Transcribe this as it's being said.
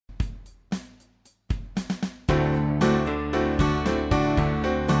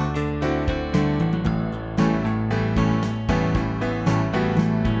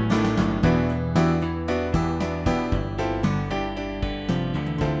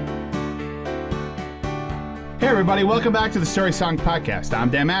everybody, welcome back to the Story Song Podcast. I'm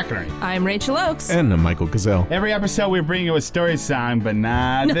Dan McInerney. I'm Rachel Oakes. And I'm Michael Gazelle. Every episode we bring you a story song, but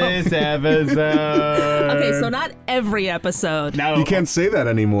not this episode. Okay, so not every episode. No. You can't say that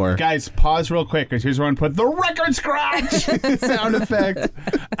anymore. Guys, pause real quick, because here's where I'm going to put the record scratch sound effect.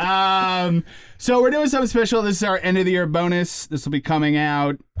 So we're doing something special. This is our end of the year bonus. This will be coming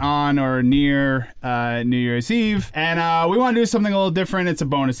out on or near New Year's Eve. And we want to do something a little different. It's a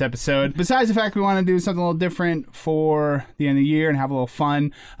bonus episode. Besides the fact we want to do something a little different for the end of the year and have a little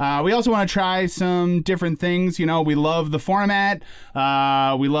fun, we also want to try some different things. You know, we love the format.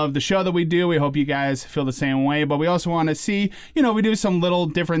 We love the show that we do. We hope you guys feel the same way. But we also want to see, you know, we do some little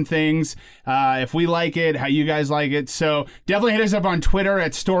different things. If we like it, how you guys like it. So definitely hit us up on Twitter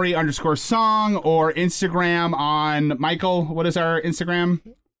at story_song or Instagram on, Michael, what is our Instagram?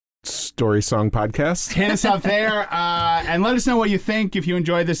 Story Song Podcast. Hit us up there and let us know what you think if you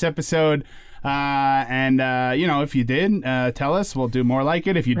enjoyed this episode. And you know, if you did, tell us. We'll do more like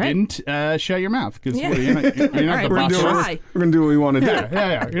it. If you didn't, shut your mouth, because you're not the boss of us. We're gonna do what we want to do.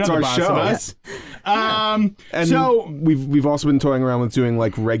 Yeah. You're not the boss of us. And so we've also been toying around with doing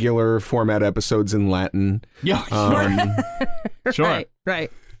like regular format episodes in Latin. Yeah, sure. Right.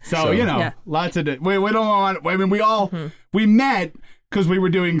 So you know, lots of we don't want. I mean, we met because we were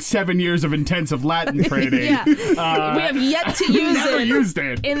doing 7 years of intensive Latin training. We have yet to use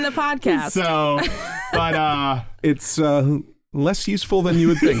it in the podcast. So, but it's less useful than you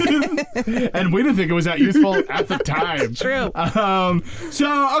would think. And we didn't think it was that useful at the time. True. So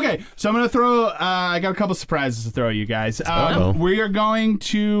I'm gonna throw. I got a couple surprises to throw at you guys. We are going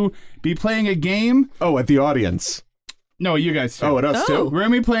to be playing a game. Oh, at the audience. No, you guys too. Oh, at us too. We're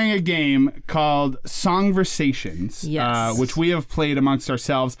going to be playing a game called Songversations, which we have played amongst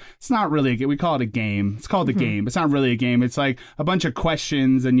ourselves. It's not really a game. We call it a game. It's called a game. It's not really a game. It's like a bunch of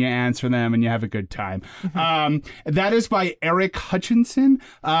questions, and you answer them, and you have a good time. That is by Eric Hutchinson.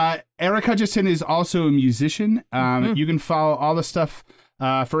 Eric Hutchinson is also a musician. You can follow all the stuff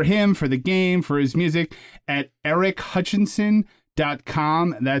for him, for the game, for his music at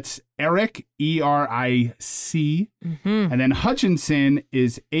erichutchinson.com. That's Eric, ERIC, and then Hutchinson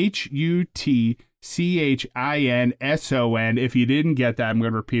is HUTCHINSON. If you didn't get that, I'm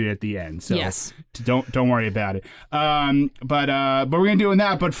going to repeat it at the end. So don't worry about it. But we're going to do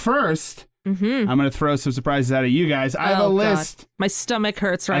that. But first, I'm going to throw some surprises out at you guys. I have a list. My stomach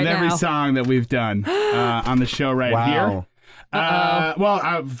hurts right now. Of every song that we've done on the show here.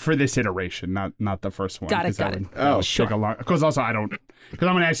 For this iteration, not the first one. Got it. Sure. Because also because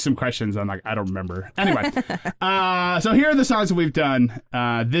I'm going to ask you some questions. I'm like, I don't remember. Anyway, so here are the songs that we've done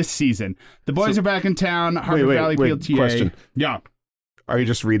this season. The Boys Are Back in Town, Harper Valley PLTA. Question. Yeah. Are you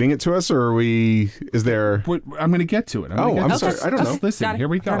just reading it to us, or is there... I'm going to get to it. I'm sorry. I don't know. Listen, here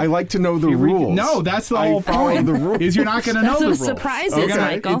we go. I like to know the rules. No, that's the whole point. The rules. Is you're not going to know the rules. Surprises,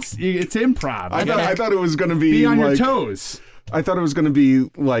 Michael. It's improv. I thought it was going to be on your toes. I thought it was going to be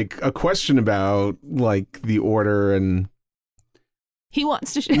like a question about like the order and... He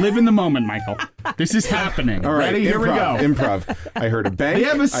wants to live in the moment, Michael. This is happening. All right, ready? Here we go. Improv. I heard a bank.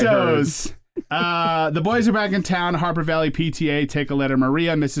 The episodes. The Boys Are Back in Town, Harper Valley PTA, Take a Letter,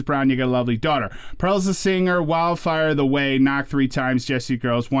 Maria, Mrs. Brown, You Got a Lovely Daughter, Pearl's the Singer, Wildfire, The Way, Knock 3 Times, Jesse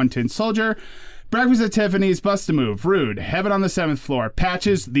Girls, One Tin Soldier, Breakfast at Tiffany's, Bust a Move, Rude, Heaven on the 7th Floor,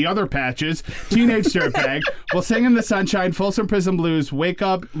 Patches, The Other Patches, Teenage Dirtbag, We'll Sing in the Sunshine, Folsom Prison Blues, Wake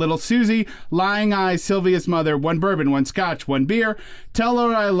Up, Little Susie, Lying Eyes, Sylvia's Mother, One Bourbon, One Scotch, One Beer, Tell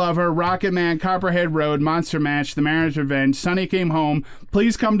Her I Love Her, Rocket Man, Copperhead Road, Monster Mash, The Marriage Revenge, Sonny Came Home,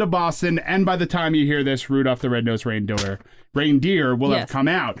 Please Come to Boston, and by the time you hear this, Rudolph the Red-Nosed Reindeer will have come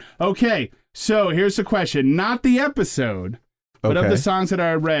out. Okay, so here's the question. Not the episode... But of the songs that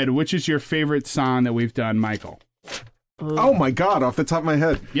I read, which is your favorite song that we've done, Michael? Oh my God, off the top of my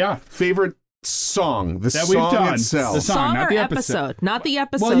head. Yeah. Favorite song. The that song we've done. itself. The song, not the episode. Not the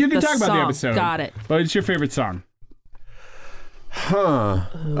episode. Well, you can talk about the episode. Got it. But it's your favorite song. Improv,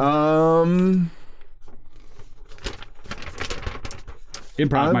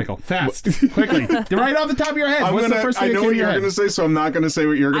 Michael. Fast. Quickly. Right off the top of your head. What's the first thing I know what you're going to say, so I'm not going to say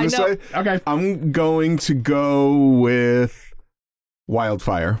what you're going to say. Okay. I'm going to go with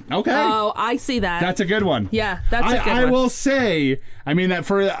Wildfire. Okay. Oh, I see that. That's a good one. Yeah, that's a good one. I will say, I mean, that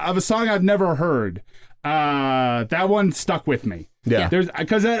of a song I've never heard, that one stuck with me. Yeah.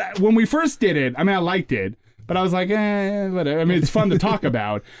 Because when we first did it, I mean, I liked it. But I was like, whatever. I mean, it's fun to talk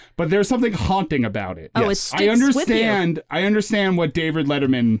about, but there's something haunting about it. Oh, yes. It sticks with you. I understand what David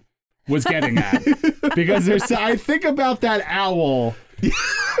Letterman was getting at because I think about that owl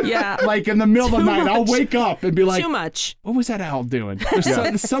Yeah. Like in the middle of the night, I'll much. wake up and be like, Too much. what was that owl doing?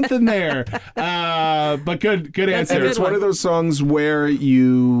 There's something there. But good answer. And it's one of those songs where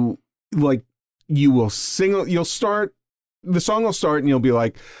you will sing, the song will start and you'll be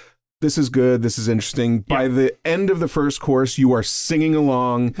like, this is good, this is interesting. By the end of the first chorus, you are singing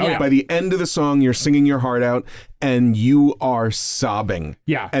along. Oh, yeah. By the end of the song, you're singing your heart out and you are sobbing.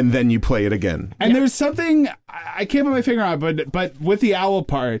 Yeah. And then you play it again. And there's something, I can't put my finger on it, but with the owl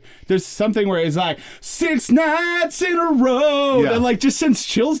part, there's something where it's like, 6 nights in a row. Yeah. And like just sends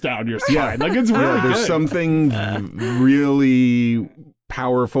chills down your spine. Like it's really There's good. something really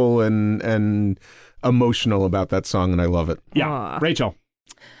powerful and emotional about that song, and I love it. Yeah. Aw. Rachel.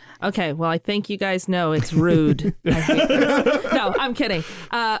 Okay, well, I think you guys know it's rude. I hate this. No, I'm kidding.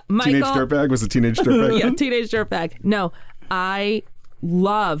 Michael. Teenage Dirtbag was a Teenage Dirtbag. Yeah, Teenage Dirtbag. No, I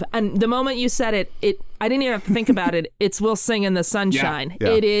love, and the moment you said it, I didn't even have to think about it. It's We'll Sing in the Sunshine. Yeah.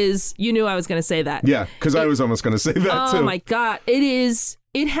 It is, you knew I was going to say that. Yeah, because I was almost going to say that too. Oh my God.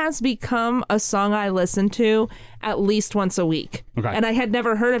 It has become a song I listen to at least once a week. Okay. And I had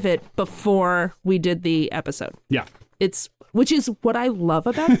never heard of it before we did the episode. Yeah. Which is what I love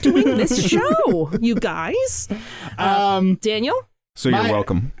about doing this show, you guys. Daniel? So you're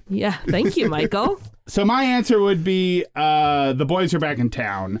welcome. Yeah, thank you, Michael. So my answer would be The Boys Are Back in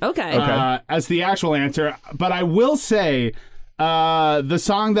Town. Okay. As the actual answer. But I will say the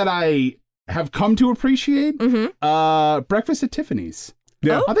song that I have come to appreciate, Breakfast at Tiffany's.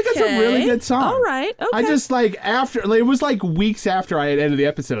 Yeah. I think it's a really good song. All right. Okay. I just like it was like weeks after I had ended the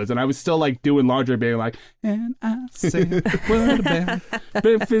episodes and I was still like doing laundry being like, and I said, what about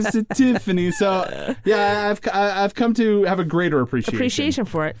Breakfast at Tiffany's? So yeah, I've come to have a greater appreciation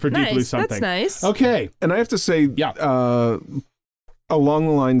for it. For Deep Blue Something. That's nice. Okay. And I have to say, along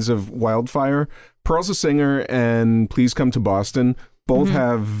the lines of Wildfire, Pearl's a Singer and Please Come to Boston both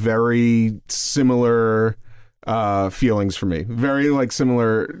have very similar feelings for me. Very like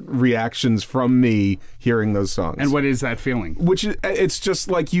similar reactions from me hearing those songs. And what is that feeling? Which it's just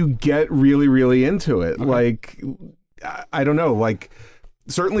like you get really, really into it. Okay. Like, I don't know, like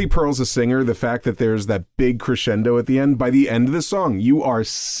certainly Pearl's a Singer, the fact that there's that big crescendo at the end, by the end of the song, you are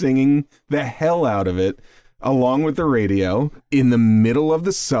singing the hell out of it along with the radio in the middle of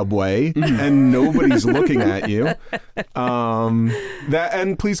the subway and nobody's looking at you. That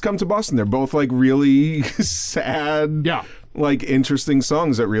and Please Come to Boston. They're both like really sad, like interesting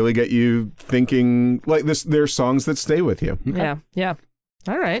songs that really get you thinking. Like this, they're songs that stay with you. Okay. Yeah.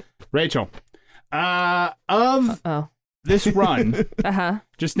 All right. Rachel, of this run,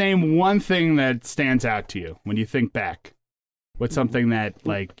 just name one thing that stands out to you when you think back. What's something that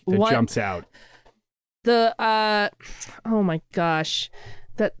jumps out? Oh my gosh,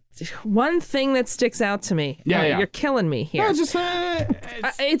 that one thing that sticks out to me. You're killing me here. No, just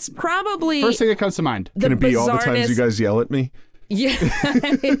it's probably first thing that comes to mind. Can it be all the times you guys yell at me?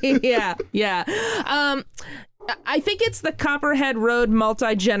 Yeah, yeah. I think it's the Copperhead Road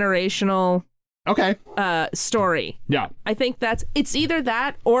multi-generational story. Yeah, I think it's either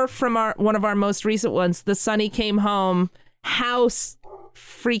that or from one of our most recent ones, the Sonny Came Home house.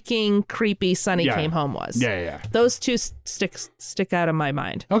 Freaking creepy Sonny Came Home was. Yeah. Those two stick out of my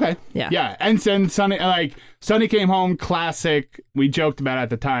mind. Okay. Yeah. And then Sonny Came Home, classic. We joked about it at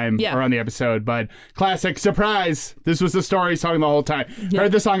the time or on the episode, but classic surprise. This was the story song the whole time.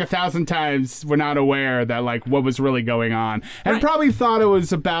 Heard the song 1,000 times. We're not aware that what was really going on. And probably thought it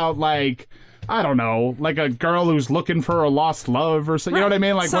was about I don't know, like a girl who's looking for a lost love or something. You know what I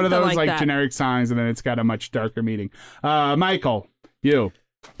mean? Like something one of those that. generic songs, and then it's got a much darker meaning. Michael, you.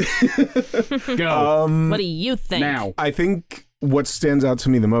 Go. What do you think? Now, I think what stands out to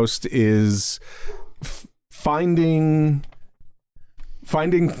me the most is finding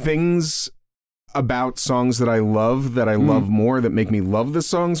things about songs that I love more, that make me love the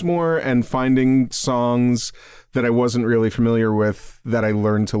songs more, and finding songs that I wasn't really familiar with that I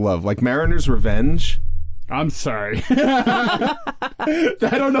learned to love. Like Mariner's Revenge. I'm sorry. I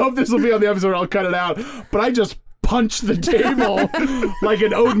don't know if this will be on the episode or I'll cut it out, but I just punched the table like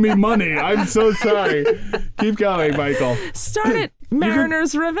it owed me money. I'm so sorry. Keep going, Michael. Start it.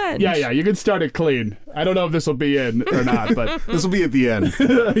 Mariner's Revenge. Yeah. You can start it clean. I don't know if this will be in or not, but this will be at the end.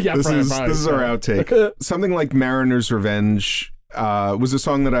 This is our outtake. Something like Mariner's Revenge was a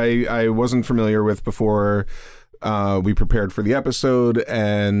song that I wasn't familiar with before we prepared for the episode,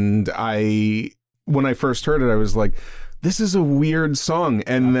 and when I first heard it, I was like, this is a weird song.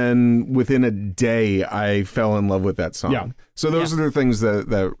 And then within a day, I fell in love with that song. Yeah. So those are the things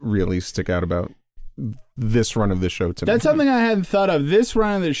that really stick out about this run of the show to me. That's something I hadn't thought of. This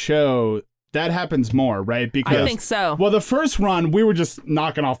run of the show, that happens more, right? Because I think so. Well, the first run, we were just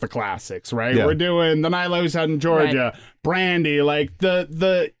knocking off the classics, right? Yeah. We're doing The Night Lives Out in Georgia, Brandy, like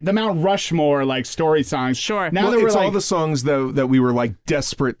the Mount Rushmore, like story songs. Sure. Now Well, that we're it's like, all the songs that we were like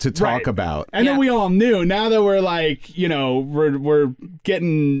desperate to talk Right. about. and then Yeah. we all knew. Now that we're like, you know, we're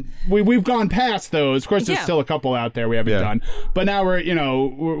getting, we've gone past those. Of course, there's Yeah. still a couple out there we haven't Yeah. done, but now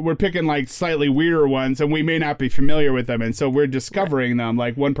we're picking like slightly weirder ones, and we may not be familiar with them, and so we're discovering them.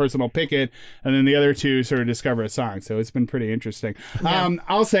 Like one person will pick it, and then the other two sort of discover a song. So it's been pretty interesting.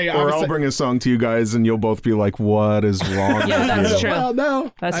 I'll say, Or I'll obviously- bring a song to you guys and you'll both be like, what is wrong Yeah, with that's you? true. Well,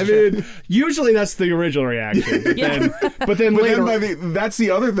 no, That's I true. mean, usually that's the original reaction. But then, But later, then that's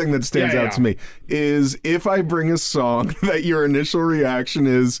the other thing that stands Yeah, out yeah. to me is if I bring a song that your initial reaction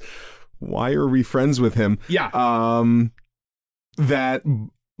is, why are we friends with him? yeah, That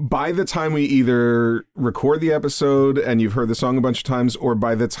by the time we either record the episode and you've heard the song a bunch of times, or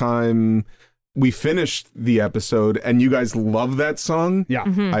by the time we finished the episode and you guys love that song, yeah.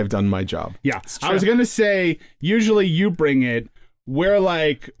 I've done my job. Yeah, I was gonna say usually you bring it. We're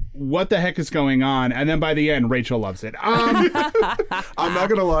like, what the heck is going on? And then by the end, Rachel loves it. I'm not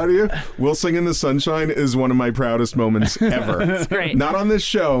gonna lie to you. We'll Sing in the Sunshine is one of my proudest moments ever. It's great. Not on this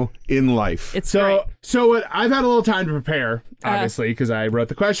show, in life. It's great. So what? I've had a little time to prepare, obviously, because I wrote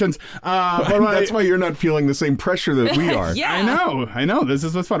the questions. But That's why you're not feeling the same pressure that we are. Yeah. I know. This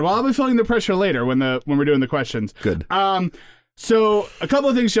is what's fun. Well, I'll be feeling the pressure later when we're doing the questions. Good. So a couple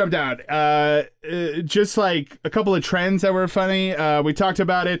of things jumped out. Just like a couple of trends that were funny. We talked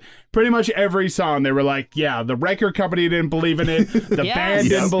about it. Pretty much every song, they were like, yeah, the record company didn't believe in it. The Yes. band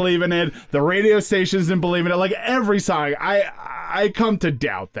didn't Yep. believe in it. The radio stations didn't believe in it. Like every song, I come to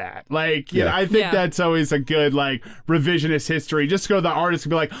doubt that. Like, you know, I think Yeah. that's always a good like revisionist history. Just go to the artist and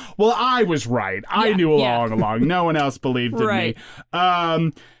be like, well, I was right. I Yeah, knew yeah. all along. No one else believed in Right.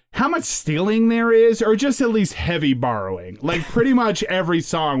 me. How much stealing there is, or just at least heavy borrowing. Like pretty much every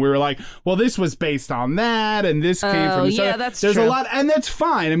song, we were like, "Well, this was based on that, and this came from." This yeah, other." that's There's true. a lot, and that's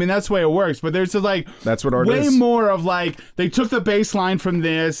fine. I mean, that's the way it works. But there's just like That's what art way is. more of like they took the bass line from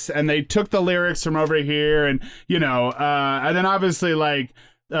this, and they took the lyrics from over here, and and then obviously like,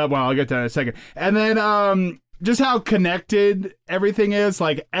 well, I'll get to that in a second, and then just how connected everything is.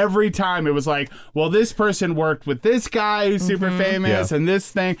 Like every time it was like, well, this person worked with this guy who's super famous Yeah. and this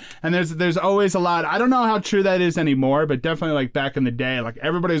thing. And there's always a lot. I don't know how true that is anymore, but definitely like back in the day, like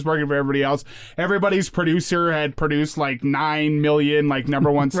everybody's working for everybody else. Everybody's producer had produced like 9 million like number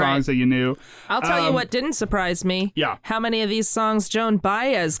one songs Right. that you knew. I'll tell you what didn't surprise me. Yeah. How many of these songs Joan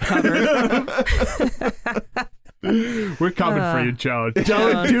Baez covered? We're coming for you, Joan.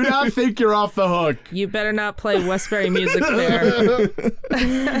 Joan, do not think you're off the hook, You better not play Westbury Music Fair.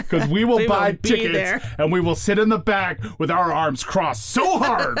 because we will buy won't be tickets there. and we will sit in the back with our arms crossed so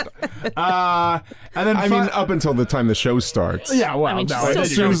hard. And then I mean, up until the time the show starts. yeah, well, I mean, no, she's then As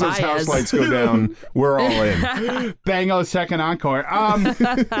you soon go as those Baez. house lights go down, we're all in. Bango second encore.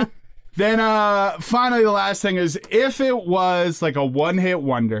 Then finally the last thing is if it was like a one-hit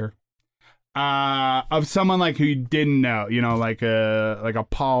wonder of someone like who you didn't know, like a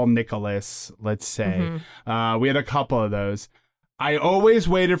Paul Nicholas, let's say. We had a couple of those. I always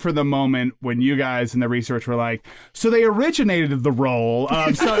waited for the moment when you guys in the research were like, so they originated the role.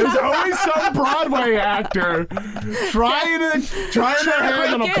 So there's always some Broadway actor trying their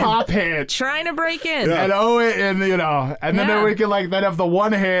hand on a break in. pop hit. Trying to break in. And and then Yeah. we could like then have the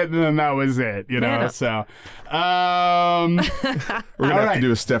one hit and then that was it, Yeah. So We're gonna have right. to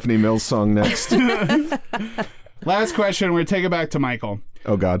do a Stephanie Mills song next. last question, we're gonna take it back to Michael.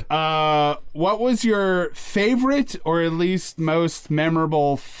 Oh God. What was your favorite or at least most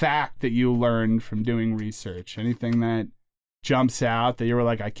memorable fact that you learned from doing research? Anything that jumps out that you were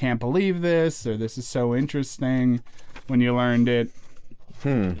like, I can't believe this, or this is so interesting when you learned it?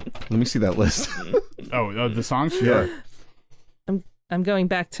 Let me see that list. Oh, the songs? Yeah. I'm going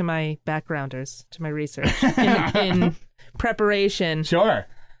back to my backgrounders, to my research in preparation. Sure.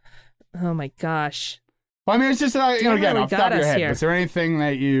 Oh my gosh. Well, I mean, it's just, again, really off the got top of your us head, here. was there anything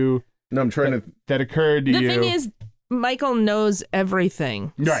that No, I'm trying to. that occurred to The you? thing is, Michael knows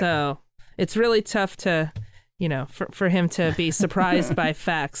everything. Right. So it's really tough to, for him to be surprised by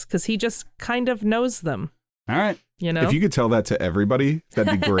facts because he just kind of knows them, All right. If you could tell that to everybody,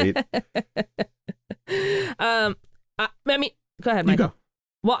 that'd be great. I mean, go ahead, You Michael. go.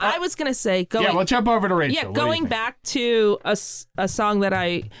 Well, I was going to say going Yeah, we'll jump over to Rachel. Yeah, What do you going think? back to a song that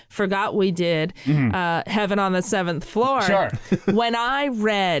I forgot we did, Heaven on the Seventh Floor. Sure. When I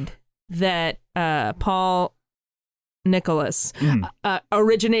read that Paul Nicholas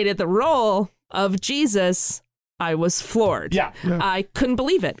originated the role of Jesus, I was floored. Yeah. I couldn't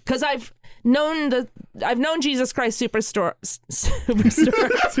believe it because I've known Jesus Christ Superstore.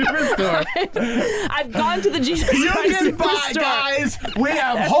 I've gone to the Jesus Christ Superstore. Guys, we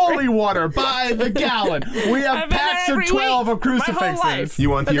have holy water by the gallon. We have packs of 12 of crucifixes. You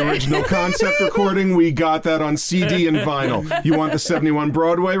want the original concept recording? We got that on CD and vinyl. You want the 71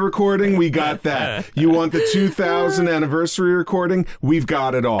 Broadway recording? We got that. You want the 2000 anniversary recording? We've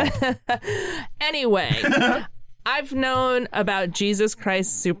got it all. Anyway, I've known about Jesus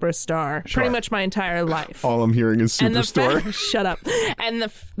Christ Superstar pretty much my entire life. All I'm hearing is Superstore. Shut up. And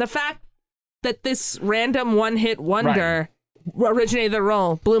the fact that this random one-hit wonder originated the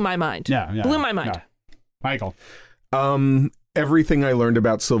role blew my mind. Blew my mind. Yeah. Michael. Everything I learned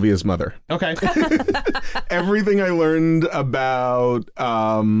about Sylvia's mother. Okay. Everything I learned about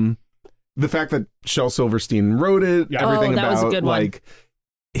the fact that Shel Silverstein wrote it. Yeah. Everything that about was a good one. like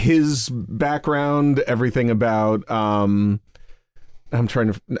his background. Everything about I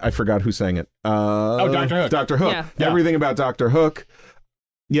forgot who sang it. Dr. Hook. Dr. Hook. Yeah. Everything about Dr. Hook.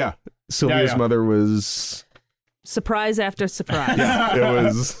 Yeah. Sylvia's mother was surprise after surprise.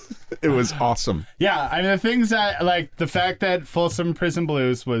 it was awesome. Yeah, I mean the things that like the fact that Folsom Prison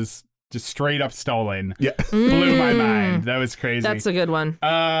Blues was just straight up stolen. Yeah. Blew my mind. That was crazy. That's a good one.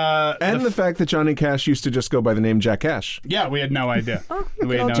 And the fact that Johnny Cash used to just go by the name Jack Cash. Yeah, we had no idea.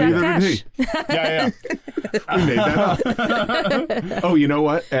 We had no Jack idea. Cash. Yeah. We made that up. Oh, you know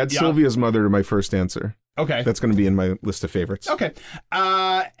what? Add Sylvia's mother to my first answer. Okay. That's going to be in my list of favorites. Okay.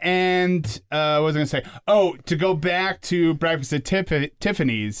 And what was I going to say? Oh, to go back to Breakfast at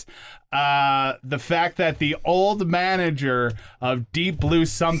Tiffany's, the fact that the old manager of Deep Blue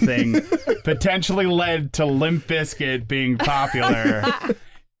Something potentially led to Limp Bizkit being popular.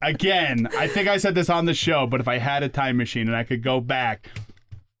 Again, I think I said this on the show, but if I had a time machine and I could go back,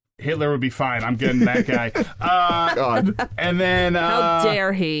 Hitler would be fine. I'm getting that guy. God. And then... how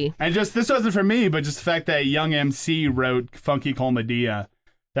dare he? And just, this wasn't for me, but just the fact that Young MC wrote Funky Cold Medea.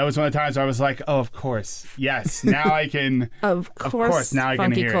 That was one of the times where I was like, oh, of course. Yes. Now I can... Of course, now I can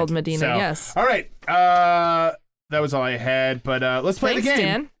Funky hear Cold it. Medina, So, yes. All right. That was all I had, but let's play Thanks, the game.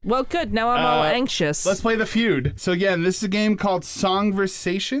 Dan. Well, good. Now I'm all anxious. Let's play the feud. So again, this is a game called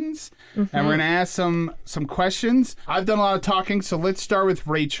Songversations, and we're going to ask some questions. I've done a lot of talking, so let's start with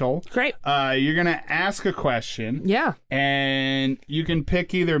Rachel. Great. You're going to ask a question. Yeah. And you can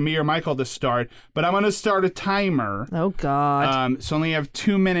pick either me or Michael to start, but I'm going to start a timer. Oh, God. So only have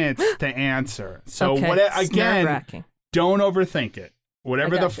 2 minutes to answer. So okay. again, Nerve-wracking. don't overthink it.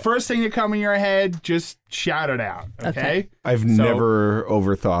 Whatever the gotcha. first thing that comes in your head, just shout it out. Okay? I've never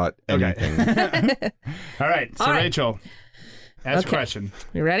overthought Okay. anything. All right. So, All right. Rachel, ask a Okay. question.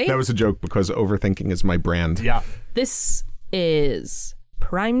 You ready? That was a joke because overthinking is my brand. Yeah. This is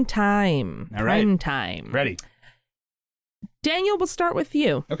prime time. All right. Prime time. Ready. Daniel, we'll start with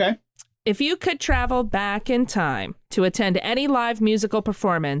you. Okay. If you could travel back in time to attend any live musical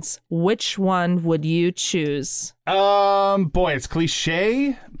performance, which one would you choose? Boy, it's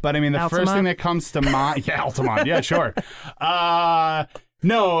cliche, but I mean, the first Altamont? thing that comes to mind... Yeah, Altamont. Yeah, sure. First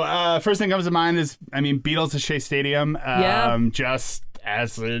thing that comes to mind is, I mean, Beatles at Shea Stadium. Just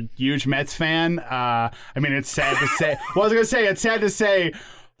as a huge Mets fan. I mean, it's sad to say... Well, I was going to say, it's sad to say...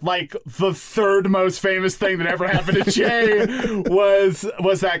 Like the third most famous thing that ever happened to Jay was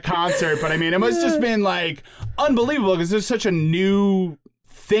that concert. But I mean, it must have just been like unbelievable because there's such a new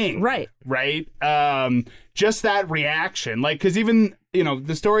thing. Right. Right. Just that reaction. Like, because even,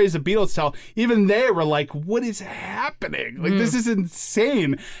 the stories the Beatles tell, even they were like, what is happening? Like, this is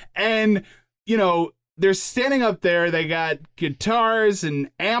insane. And, they're standing up there. They got guitars and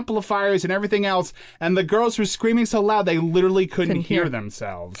amplifiers and everything else. And the girls were screaming so loud they literally couldn't hear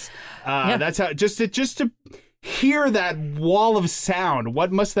themselves. That's how just to hear that wall of sound.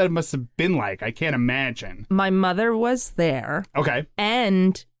 What must have been like? I can't imagine. My mother was there. Okay.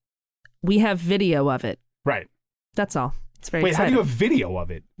 And we have video of it. Right. That's all. It's very Wait, exciting. how do you have video of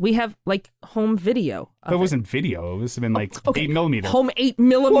it? We have home video. That wasn't video. It must have been like 8mm. Home 8mm.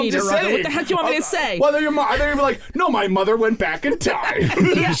 Well, I'm just Roger. saying. What the heck do you want me to say? Well, then you're like, no, my mother went back in time.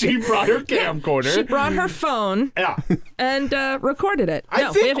 She brought her camcorder. She brought her phone and recorded it.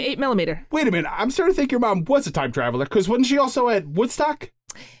 No, we have 8mm. Wait a minute. I'm starting to think your mom was a time traveler because wasn't she also at Woodstock?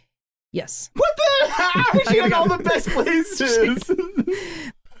 Yes. What the? How is she in all the best places?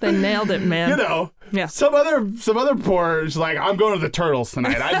 They nailed it, man. Yeah. Some other poor's like, I'm going to the Turtles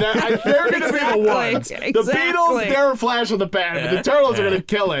tonight. They're going to be the ones. Exactly. The Beatles, they're a flash in the pan, but the Turtles are going to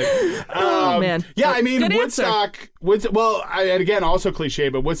kill it. Oh, man. Yeah, I mean, Good Woodstock. And again, also cliche,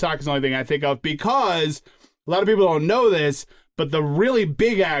 but Woodstock is the only thing I think of because a lot of people don't know this, but the really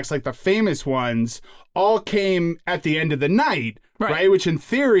big acts, like the famous ones, all came at the end of the night right? Which in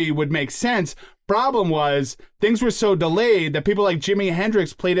theory would make sense. Problem was, things were so delayed that people like Jimi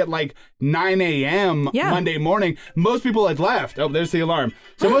Hendrix played at like 9 a.m. Monday morning. Most people had left. Oh, there's the alarm.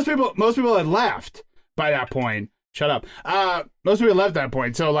 So most people had left by that point. Shut up. Most people left at that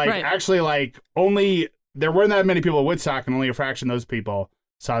point. So actually only there weren't that many people at Woodstock, and only a fraction of those people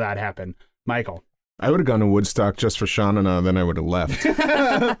saw that happen. Michael. I would have gone to Woodstock just for Shanana, then I would have left.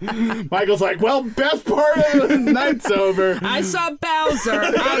 Michael's like, well, best part of the night's over. I saw Bowser.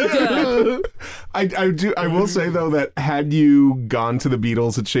 I'm good. I will say, though, that had you gone to the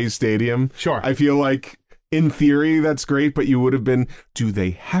Beatles at Shea Stadium, sure, I feel like, in theory, that's great, but you would have been, do they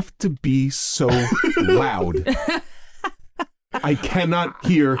have to be so loud? I cannot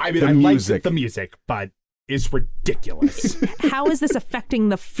hear the music. Like the music, but it's ridiculous. How is this affecting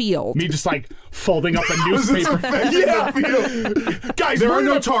the field? Me just folding up a newspaper. Guys, there are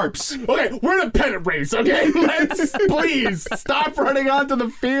no tarps. Okay, we're in a pennant race, okay? Let's please stop running onto the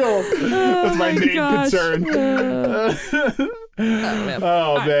field. That's my main concern.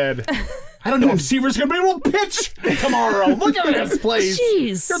 Oh, man. I don't know if Seaver's going to be able to pitch tomorrow. Look at this place.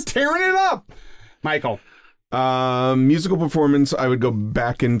 Jeez. They're tearing it up. Michael. Musical performance, I would go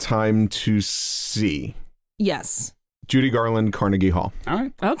back in time to see. Yes. Judy Garland, Carnegie Hall. All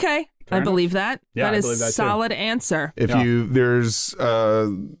right. Okay. I believe that. Yeah, that is I believe that too. Solid answer. There's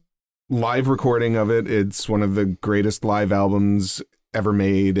a live recording of it. It's one of the greatest live albums ever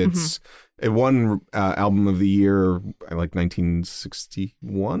made. It won album of the year, like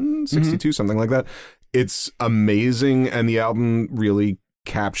 1961, 62, something like that. It's amazing, and the album really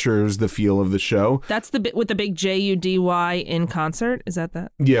captures the feel of the show. That's the bit with the big JUDY in concert. Is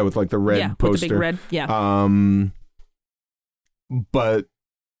that? Yeah, with like the red poster. With the big red. Yeah. But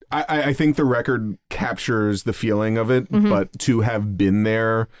I think the record captures the feeling of it, but to have been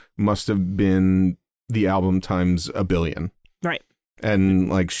there must have been the album times a billion. Right.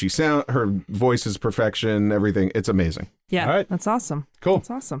 And her voice is perfection, everything. It's amazing. Yeah. All right. That's awesome. Cool.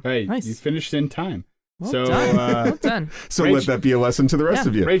 That's awesome. Hey, nice. You finished in time. Well done. Well done. So let that be a lesson to the rest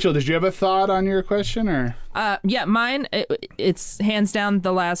of you. Rachel, did you have a thought on your question, or? Yeah, mine. It's hands down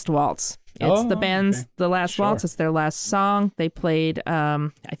The Last Waltz. It's the band's The Last Waltz. It's their last song. They played, I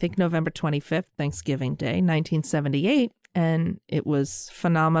think, November 25th, Thanksgiving Day, 1978, and it was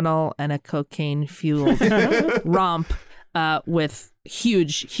phenomenal and a cocaine-fueled romp with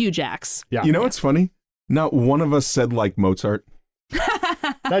huge acts. Yeah. You know what's funny? Not one of us said like Mozart.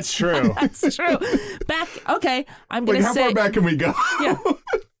 That's true. That's true. I'm going to say... How far back can we go? Yeah.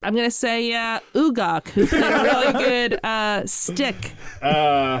 I'm going to say Ugok, who played a really good stick.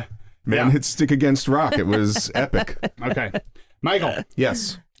 Hit stick against rock. It was epic. Okay. Michael.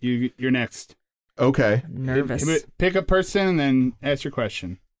 Yes. You're next. Okay. Nervous. Pick a person and then ask your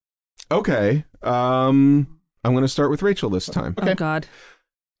question. Okay. I'm going to start with Rachel this time. Okay. Oh, God.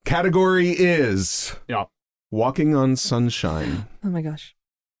 Category is... Yeah. Walking on Sunshine. Oh, my gosh.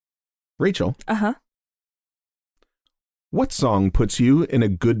 Rachel. Uh-huh. What song puts you in a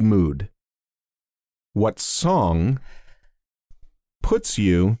good mood? What song puts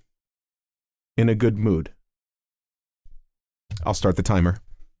you in a good mood? I'll start the timer.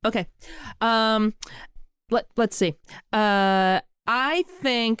 Okay. Let's see. I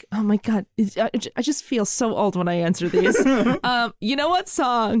think, oh my God, I just feel so old when I answer these. You know what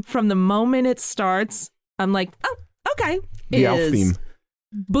song from the moment it starts, I'm like, oh, okay. The Elf theme.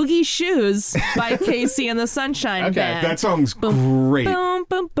 Boogie Shoes by Casey and the Sunshine Band. That song's great. Boom,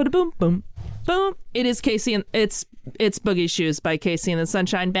 boom, boom, boom, boom, boom. It is Casey and it's Boogie Shoes by Casey and the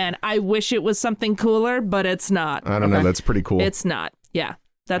Sunshine Band. I wish it was something cooler, but it's not. I don't know. That's pretty cool. It's not. Yeah,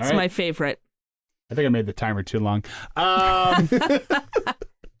 that's my favorite. I think I made the timer too long.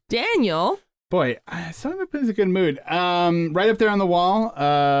 Daniel. Boy, song that puts a good mood. Right up there on the wall,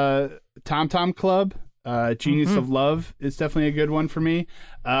 Tom Tom Club. Genius of Love is definitely a good one for me.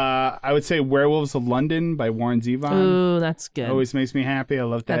 I would say Werewolves of London by Warren Zevon. Ooh, that's good. Always makes me happy. I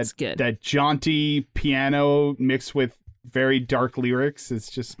love that. That's good. That jaunty piano mixed with very dark lyrics. It's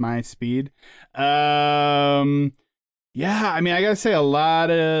just my speed. Yeah, I mean, I gotta say a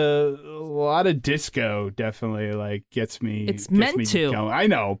lot of disco definitely gets me. It's meant to. Going. I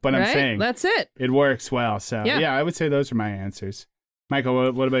know, but I'm saying that's it. It works well. So yeah, I would say those are my answers.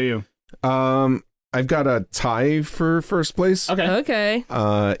 Michael, what about you? I've got a tie for first place. Okay.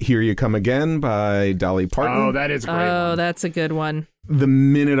 Here You Come Again by Dolly Parton. Oh, that is a great one. Oh, that's a good one. The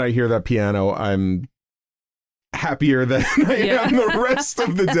minute I hear that piano, I'm happier than I am the rest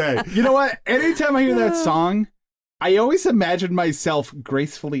of the day. You know what? Anytime I hear that song, I always imagine myself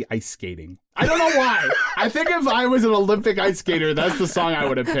gracefully ice skating. I don't know why. I think if I was an Olympic ice skater, that's the song I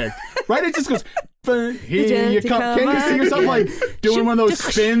would have picked. Right? It just goes Here you come. Can't you see yourself like doing one of those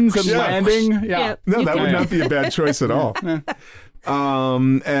spins and landing? Yeah. No, that would not be a bad choice at all.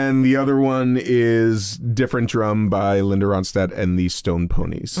 And the other one is Different Drum by Linda Ronstadt and the Stone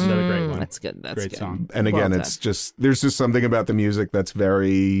Ponies. Another great one. That's good. That's great good. song. And again, it's just, there's just something about the music that's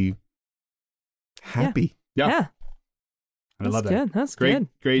very happy. Yeah. I love that. Good. That's Great, good.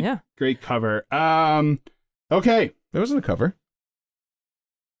 great, Yeah. great cover. Okay. That wasn't a cover.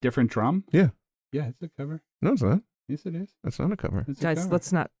 Different Drum? Yeah. Yeah, it's a cover. No, it's not. Yes, it is. That's not a cover. It's a Guys, cover.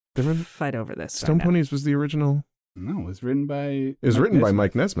 let's not Different fight over this. Stone right now. Ponies was the original. No, it was written by... It was written by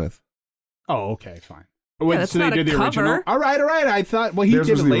Mike Nesmith. Oh, okay, fine. Wait, that's so they not a did the original? cover. All right. I thought... Well, he Theirs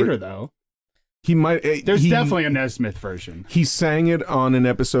did was it the later, though. He might. There's definitely a Nesmith version. He sang it on an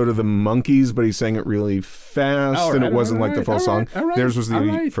episode of the Monkees, but he sang it really fast, and it wasn't like the full song. Theirs was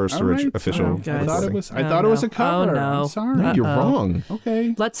the first official. Oh, guys. I thought it was. I Oh, thought it was no. a cover. Oh, no. I'm sorry. No, you're wrong.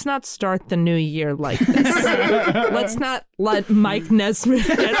 Okay. Let's not start the new year like this. Let's not let Mike Nesmith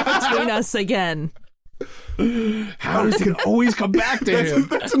get between us again. How does it always come back to him?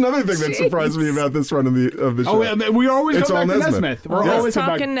 That's another thing that surprised me about this run of the show. Oh, yeah, we always It's come back all to Nesmith. Nesmith. We're Yeah. always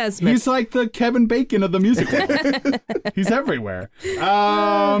Talking Nesmith. He's like the Kevin Bacon of the music world. He's everywhere.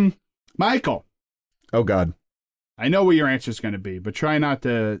 Michael, Oh God. I know what your answer is going to be, but try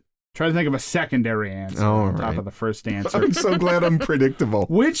to think of a secondary answer on top right. of the first answer. I'm so glad I'm predictable.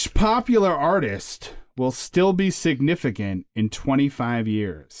 Which popular artist will still be significant in 25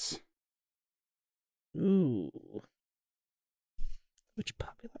 years? Ooh. Which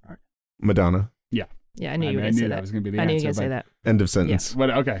popular art? Madonna. Yeah, I knew you were going to say that. That was going to be the I knew answer. you were going to say that. End of sentence.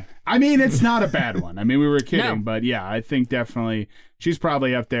 But okay. I mean, it's not a bad one. I mean, we were kidding, No. but yeah, I think definitely she's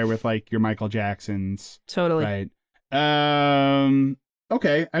probably up there with like your Michael Jacksons. Totally. Right.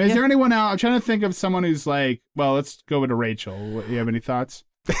 Okay. I mean, is there anyone else? I'm trying to think of someone who's like, well, let's go with a Rachel. You have any thoughts?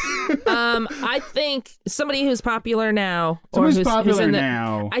 I think somebody who's popular now. Someone or who's popular in the,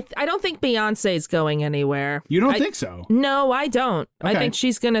 now. I don't think Beyonce's going anywhere. You don't think so? No, I don't. Okay. I think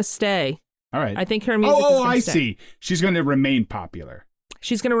she's going to stay. All right. I think her music is Oh, going I to stay. see. She's going to remain popular.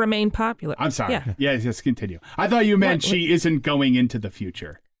 She's going to remain popular. I'm sorry. Yeah. Yeah, just continue. I thought you meant What? she isn't going into the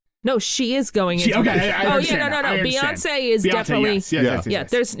future. No, she is going into Okay, the- I Oh, understand yeah, that. no. I understand. Beyonce is Beyonce, definitely... yes, Yeah.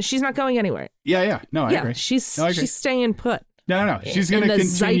 yes. She's not going anywhere. Yeah. No, I agree. She's No, I agree. she's staying put. No. She's In going to the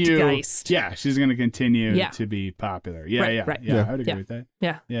continue. zeitgeist. Yeah, she's going to continue Yeah. to be popular. Yeah, Right, yeah, right. yeah. Yeah. I would agree Yeah. with that.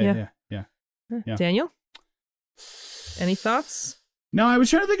 Yeah. Yeah. Yeah. Daniel? Any thoughts? No, I was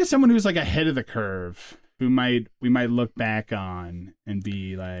trying to think of someone who's like ahead of the curve, who we might look back on and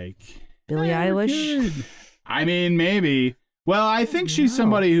be like, Billie Eilish? good. I mean, maybe. Well, I think she's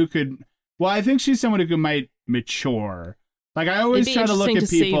somebody who could. Well, I think she's someone who might mature. Like I always It'd be try to look at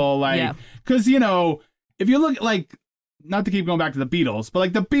interesting to see- people like, because if you look like. Not to keep going back to the Beatles, but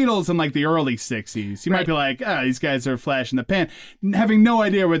like the Beatles in like the early 60s, you might Right. be like, these guys are a flash in the pan, having no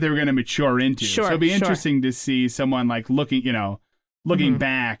idea what they were going to mature into. Sure, so it'd be sure. interesting to see someone like looking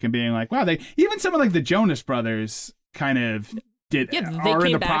back and being like, wow, even someone like the Jonas Brothers kind of did. Yeah, are they in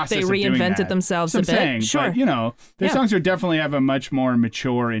came the back. process They of doing reinvented that. themselves That's a what bit. I'm saying, Sure. But, their Yeah. songs are definitely have a much more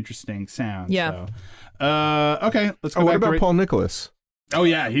mature, interesting sound. Yeah. So. Okay, let's go Oh, what back about to Paul Nicholas? Oh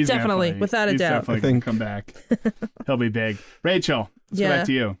yeah, he's Definitely, without a he's doubt. definitely I think- gonna come back. He'll be big. Rachel, let's go Yeah. back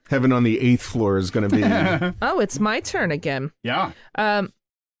to you. Heaven on the 8th floor is going to be. Oh, it's my turn again. Yeah.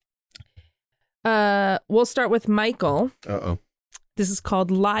 We'll start with Michael. Uh-oh. This is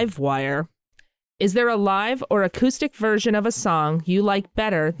called Live Wire. Is there a live or acoustic version of a song you like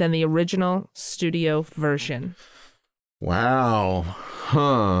better than the original studio version? Wow.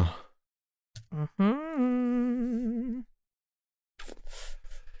 Huh. Mm-hmm.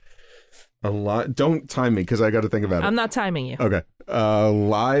 A lot. Don't time me because I got to think about it. I'm not timing you. Okay.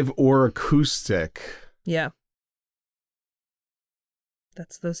 Live or acoustic? Yeah.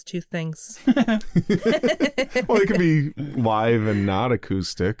 That's those two things. Well, it could be live and not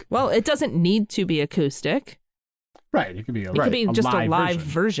acoustic. Well, it doesn't need to be acoustic. Right. It could be a, It could be just a live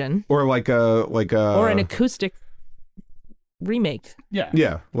version. version Or like a or an acoustic remake. Yeah.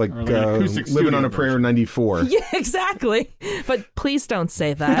 like Or like an acoustic Living on studio a Prayer version. 94. Yeah, exactly. But please don't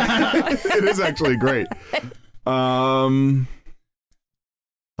say that. It is actually great. A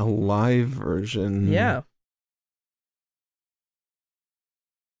live version. Yeah.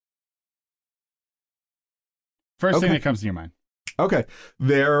 First thing Okay. that comes to your mind. Okay.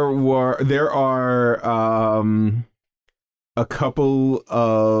 There are a couple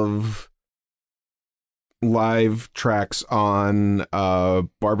of live tracks on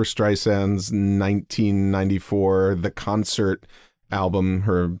Barbra Streisand's 1994 The Concert album,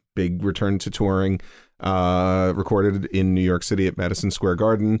 her big return to touring. recorded in New York City at Madison Square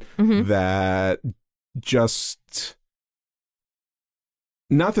Garden, that just...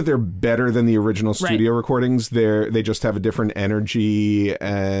 Not that they're better than the original studio recordings. They just have a different energy,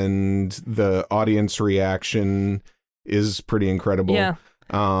 and the audience reaction is pretty incredible. Yeah.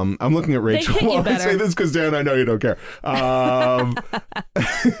 I'm looking at Rachel while I say this because, Dan, I know you don't care.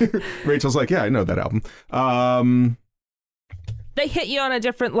 Rachel's like, yeah, I know that album. They hit you on a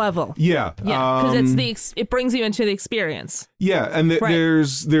different level. Yeah. Yeah, because it brings you into the experience. Yeah, and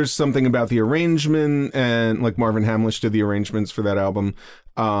there's something about the arrangement, and like Marvin Hamlish did the arrangements for that album.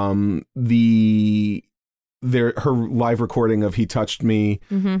 Her live recording of "He Touched Me,"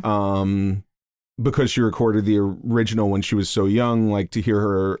 because she recorded the original when she was so young. Like, to hear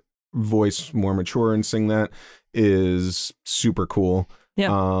her voice more mature and sing that is super cool. Yeah.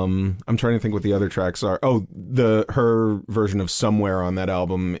 I'm trying to think what the other tracks are. Oh, her version of "Somewhere" on that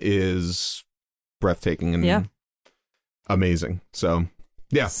album is breathtaking and amazing. So,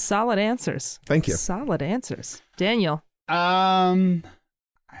 yeah. Solid answers. Thank you. Solid answers. Daniel. I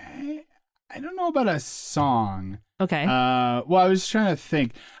don't know about a song. Okay. Well, I was trying to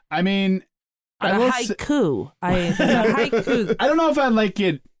think. I mean, but a haiku. A haiku. I don't know if I like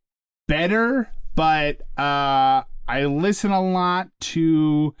it better, but I listen a lot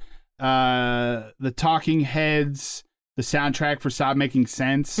to the Talking Heads, the soundtrack for Stop Making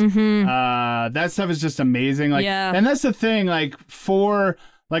Sense. That stuff is just amazing. Like, and that's the thing. Like, for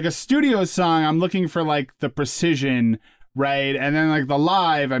like a studio song, I'm looking for like the precision. Right. And then like the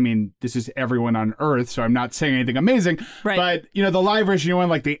live, I mean, this is everyone on earth, so I'm not saying anything amazing. Right. But, you know, the live version, you want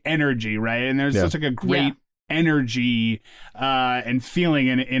like the energy, right? And there's such like a great energy and feeling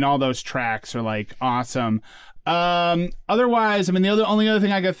in all those tracks are like awesome. Otherwise, I mean, the only other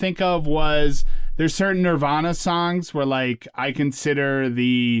thing I could think of was there's certain Nirvana songs where like I consider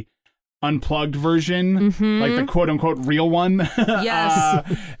the unplugged version, like the quote unquote real one.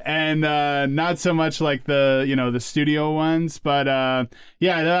 Yes. And not so much like the, you know, the studio ones, but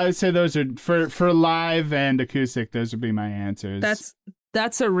yeah, I would say those are for live and acoustic, those would be my answers.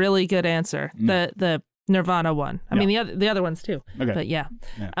 That's a really good answer. The Nirvana one. I mean the other ones too. Okay. But yeah.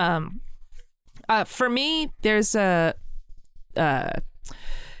 For me, there's a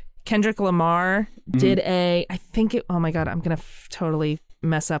Kendrick Lamar did I think it, oh my God, I'm going to totally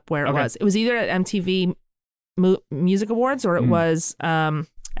mess up where it was. It was either at MTV Music Awards or it was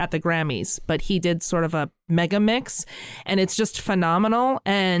at the Grammys, but he did sort of a mega mix, and it's just phenomenal,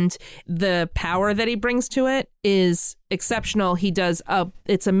 and the power that he brings to it is exceptional. He does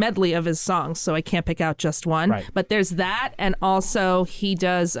it's a medley of his songs, so I can't pick out just one, but there's that, and also he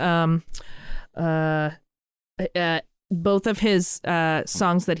does both of his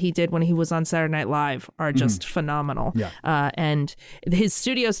songs that he did when he was on Saturday Night Live are just phenomenal. Yeah. And his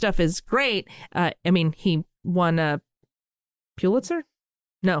studio stuff is great. I mean, he won a Pulitzer?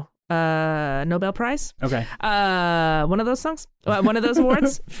 No. Nobel Prize. Okay. One of those songs, one of those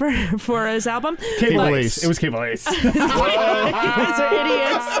awards for his album. Cable Ace. It was Cable Ace. You guys are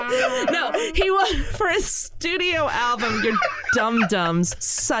idiots. No, he won for his studio album. You're dum-dums.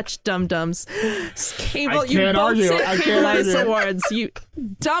 Such dum-dums. Cable, you both said Cable Ace Awards. You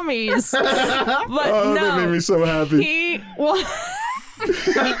dummies. But no, that made me so happy. He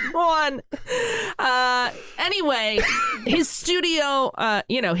won. Anyway, his studio,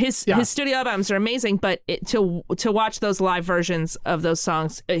 his studio albums are amazing, but to watch those live versions of those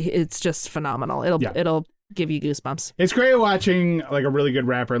songs, it's just phenomenal. It'll give you goosebumps. It's great watching like a really good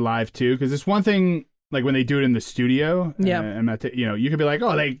rapper live too, because it's one thing like when they do it in the studio. You could be like,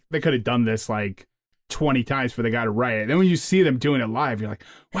 oh, they could have done this like 20 times before they got it right. And then when you see them doing it live, you're like,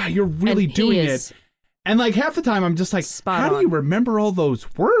 wow, you're really doing it. And like half the time I'm just like, how do you remember all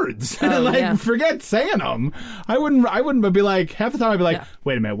those words? Forget saying them. I wouldn't be like, half the time I'd be like,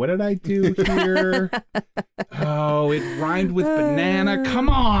 wait a minute, what did I do here? Oh, it rhymed with banana. Come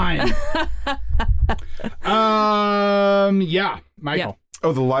on. Michael. Yeah.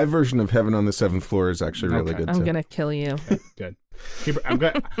 Oh, the live version of Heaven on the Seventh Floor is actually really good too. I'm gonna kill you. Good. I'm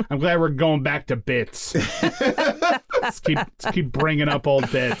glad we're going back to bits. Let's keep bringing up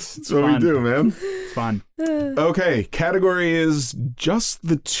old bits. That's what we do, man. It's fun. Okay, category is just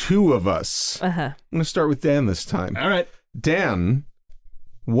the two of us. I'm going to start with Dan this time. All right. Dan,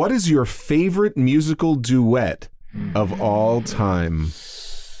 what is your favorite musical duet of all time?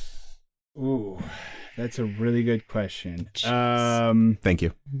 Ooh, that's a really good question. Thank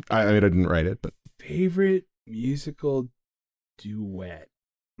you. I didn't write it, but favorite musical duet.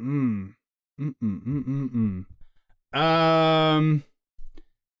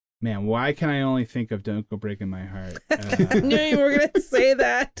 Man, why can I only think of Don't Go Breaking My Heart? I knew you were going to say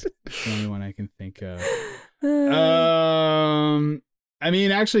that. It's the only one I can think of. I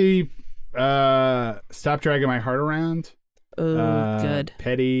mean, actually, Stop Dragging My Heart Around. Oh, good.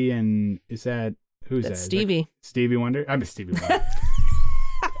 Petty, and who's that? That's Stevie. Stevie Wonder? I'm a Stevie Wonder.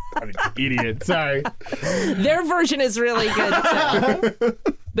 I'm an idiot. Sorry. Their version is really good, too.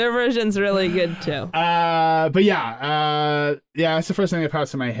 Their version's really good, too. But yeah, that's the first thing that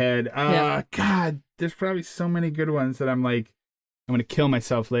pops in my head. God, there's probably so many good ones that I'm like, I'm going to kill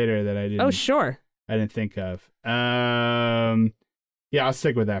myself later that I didn't. Oh, sure. I didn't think of. Yeah, I'll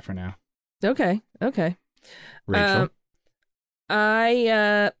stick with that for now. Okay. Rachel?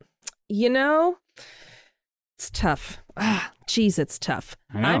 It's tough. Jeez, it's tough.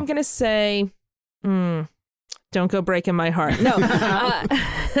 I know. I'm going to say, Don't Go Breaking My Heart. No.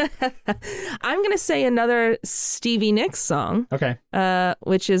 I'm going to say another Stevie Nicks song. Okay.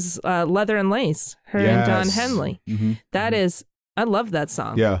 Which is Leather and Lace, her and Don Henley. Mm-hmm. That is, I love that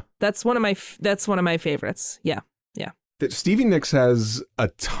song. Yeah. That's one of my favorites. Yeah. Stevie Nicks has a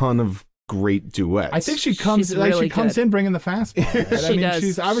ton of great duets. I think she comes really in bringing the fastball. Right? She does.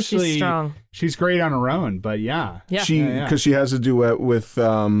 She's obviously she's strong. She's great on her own, but yeah. Because she has a duet with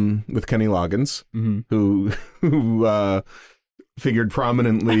Kenny Loggins, who figured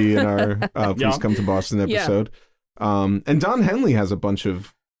prominently in our Please Come to Boston episode. And Don Henley has a bunch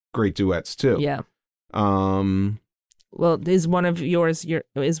of great duets too. Yeah. Well, is one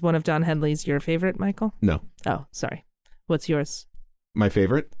of Don Henley's your favorite, Michael? No. Oh, sorry. What's yours? My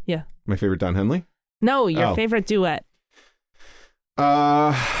favorite? Yeah. My favorite Don Henley? No, your favorite duet.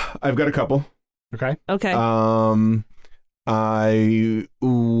 I've got a couple. Okay. I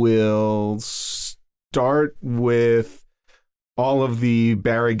will start with all of the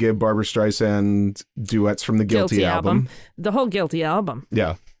Barry Gibb, Barbra Streisand duets from the Guilty album. The whole Guilty album.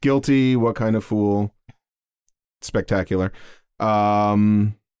 Yeah. Guilty, What Kind of Fool, spectacular.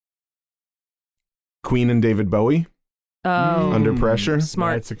 Queen and David Bowie. Oh, Under Pressure.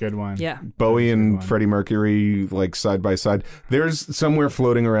 Smart. That's a good one. Yeah. Bowie and Freddie Mercury, like side by side. There's somewhere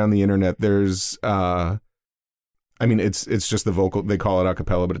floating around the internet. There's, it's just the vocal. They call it a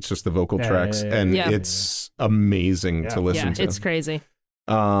cappella, but it's just the vocal tracks, and it's amazing to listen to. It's crazy.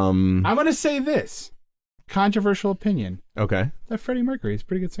 I'm gonna say this controversial opinion. Okay. That Freddie Mercury is a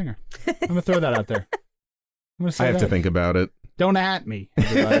pretty good singer. I'm gonna throw that out there. I'm gonna say I have to think about it. Don't at me,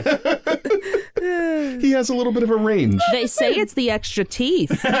 everybody. He has a little bit of a range. They say it's the extra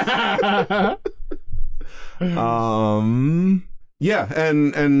teeth. Yeah,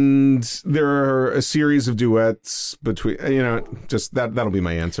 and there are a series of duets between, just that'll be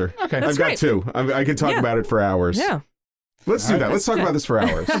my answer. Okay. I've got two. I could talk about it for hours. Yeah. Let's do that. Let's talk about this for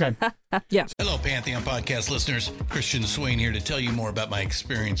hours. Okay. Yeah. Hello, Pantheon podcast listeners. Christian Swain here to tell you more about my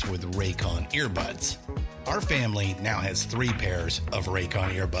experience with Raycon earbuds. Our family now has 3 pairs of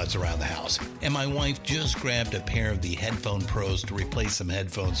Raycon earbuds around the house, and my wife just grabbed a pair of the Headphone Pros to replace some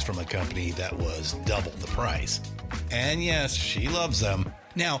headphones from a company that was double the price. And yes, she loves them.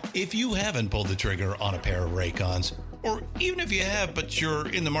 Now, if you haven't pulled the trigger on a pair of Raycons, or even if you have, but you're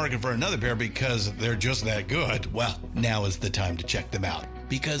in the market for another pair because they're just that good, well, now is the time to check them out,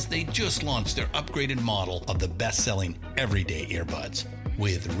 because they just launched their upgraded model of the best-selling everyday earbuds.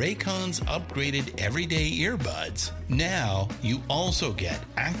 With Raycon's upgraded everyday earbuds, now you also get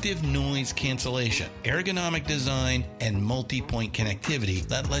active noise cancellation, ergonomic design, and multi-point connectivity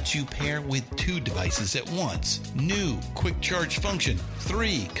that lets you pair with 2 devices at once. New quick charge function,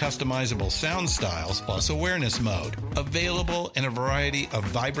 3 customizable sound styles, plus awareness mode. Available in a variety of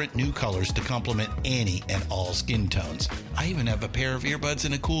vibrant new colors to complement any and all skin tones. I even have a pair of earbuds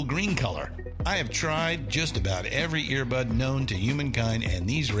in a cool green color. I have tried just about every earbud known to humankind, and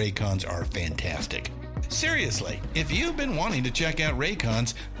these Raycons are fantastic. Seriously, if you've been wanting to check out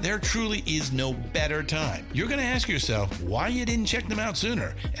Raycons, there truly is no better time. You're going to ask yourself why you didn't check them out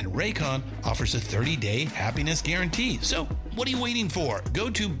sooner, and Raycon offers a 30-day happiness guarantee. So what are you waiting for? Go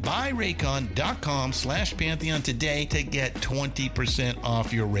to buyraycon.com/Pantheon today to get 20%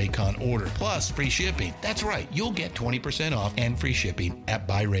 off your Raycon order, plus free shipping. That's right, you'll get 20% off and free shipping at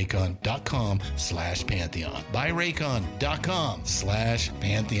buyraycon.com/Pantheon.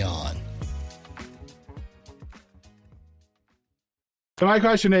 buyraycon.com/Pantheon. So my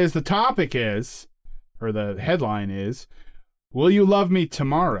question is, the topic is, or the headline is, Will You Love Me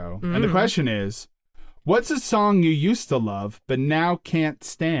Tomorrow? And the question is, what's a song you used to love but now can't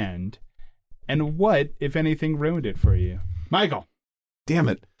stand? And what, if anything, ruined it for you? Michael. Damn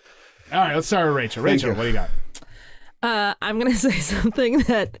it. All right, let's start with Rachel. Rachel, what do you got? I'm going to say something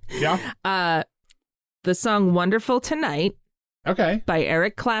that... Yeah? The song Wonderful Tonight Okay. by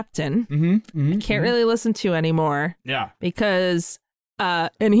Eric Clapton. Mm-hmm. Can't really listen to anymore. Yeah. Because,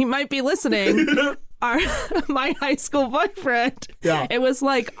 and he might be listening, my high school boyfriend, it was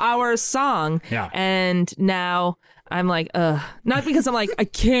like our song. Yeah. And now I'm like, not because I'm like, I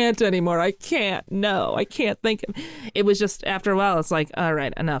can't anymore. I can't. No, I can't think. It was just after a while, it's like, all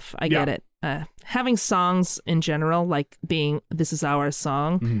right, enough. I get it. Having songs in general, like being, this is our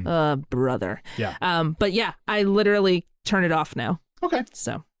song, brother. Yeah. But yeah, I literally turn it off now. Okay.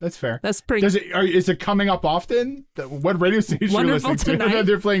 So that's fair. That's pretty. Is it coming up often? What radio station are you listening to?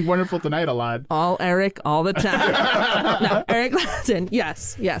 They're playing Wonderful Tonight a lot. All Eric, all the time. No, Eric Clapton.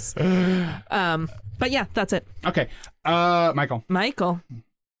 Yes. But yeah, that's it. Okay. Michael.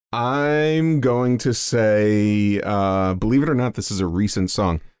 I'm going to say, believe it or not, this is a recent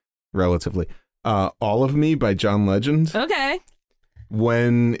song, relatively. All of Me by John Legend. Okay.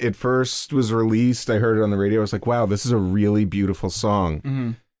 When it first was released, I heard it on the radio. I was like, wow, this is a really beautiful song.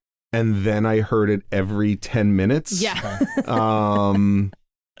 Mm-hmm. And then I heard it every 10 minutes. Yeah. From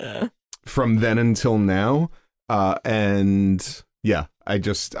then until now. And yeah,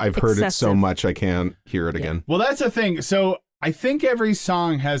 I've heard it so much I can't hear it again. Well, that's the thing. So I think every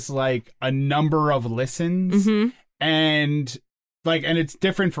song has like a number of listens and it's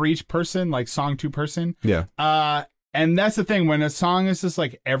different for each person, like song to person. Yeah. And that's the thing, when a song is just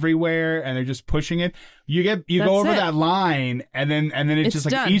like everywhere and they're just pushing it, you go over that line and then it's just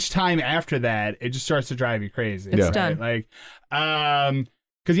like done. each time after that, it just starts to drive you crazy. It's done. Like,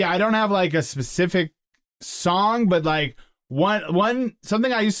 cause I don't have like a specific song, but like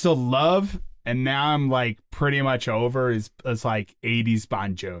something I used to love and now I'm like pretty much over is like 80s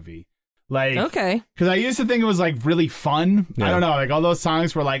Bon Jovi. Like, okay. Cause I used to think it was like really fun. Yeah. I don't know. Like all those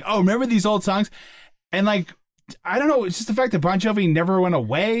songs were like, oh, remember these old songs? And like, I don't know, it's just the fact that Bon Jovi never went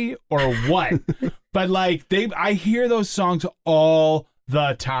away or what. But like I hear those songs all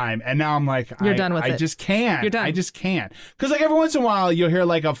the time and now I'm like, You're done with it. I just can't. You're done. I just can't. Because like every once in a while you'll hear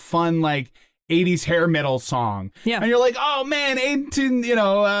like a fun like 80s hair metal song. Yeah. And you're like, oh man,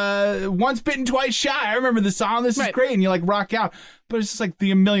 Once Bitten, Twice Shy. I remember the song. This is great. And you like rock out. But it's just like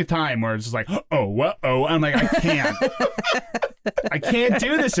the millionth time where it's just like, uh-oh. I'm like, I can't. I can't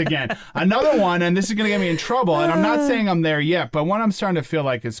do this again. Another one, and this is going to get me in trouble, and I'm not saying I'm there yet, but one I'm starting to feel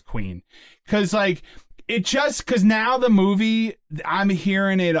like is Queen. Because like, because now the movie, I'm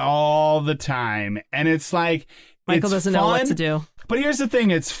hearing it all the time. And it's like, Michael doesn't know what to do. But here's the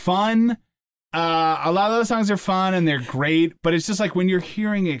thing, it's fun. A lot of those songs are fun and they're great, but it's just like when you're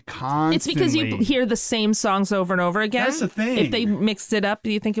hearing it constantly. It's because you hear the same songs over and over again. That's the thing. If they mixed it up,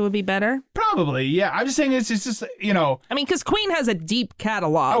 do you think it would be better? Probably, yeah. I'm just saying it's just, I mean, because Queen has a deep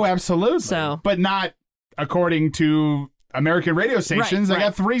catalog. Oh, absolutely. So, but not according to American radio stations. They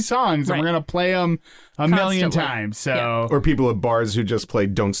got 3 songs and we're going to play them a million times. So, Yeah. Or people at bars who just play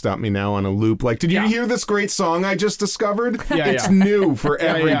Don't Stop Me Now on a loop. Like, did you hear this great song I just discovered? It's new for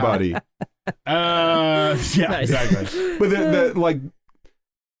everybody. Exactly. But the like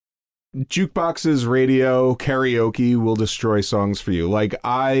jukeboxes, radio, karaoke will destroy songs for you. Like,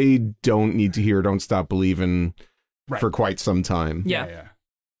 I don't need to hear Don't Stop Believin' for quite some time. Yeah.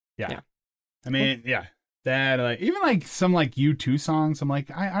 I mean, that like even like some like U2 songs. I'm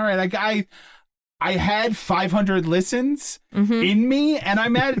like, all right, like I had 500 listens in me, and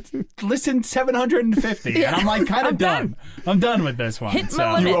I'm at listen 750, and I'm like kind of done. I'm done with this one. Hit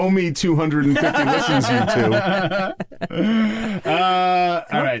my limit. You owe me 250 listens, you two.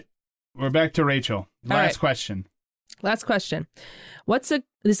 All right, we're back to Rachel. Last question. This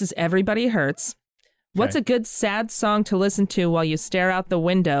is Everybody Hurts. What's a good sad song to listen to while you stare out the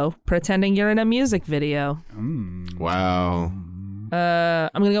window, pretending you're in a music video? Wow. I'm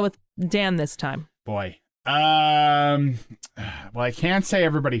gonna go with Dan this time. Boy. Well, I can't say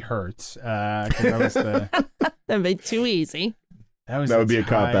Everybody Hurts. 'Cause that was the That'd be too easy. that would be a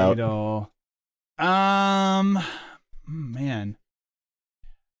cop out. Man.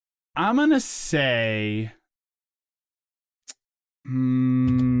 I'm gonna say let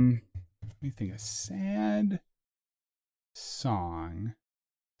me think, a sad song.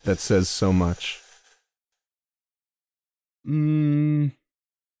 That says so much. I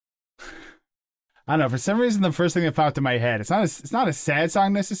don't know. For some reason, the first thing that popped in my head, it's not a sad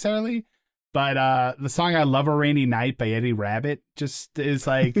song necessarily, but the song "I Love a Rainy Night" by Eddie Rabbitt just is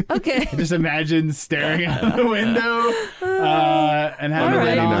like, okay. I just imagine staring out the window and having on a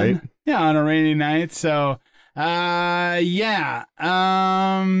rainy night. Yeah, on a rainy night. So, yeah.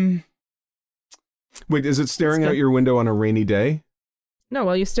 Wait, is it staring out your window on a rainy day? No,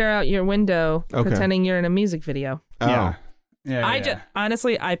 well, you stare out your window Okay. pretending you're in a music video. Oh. Yeah.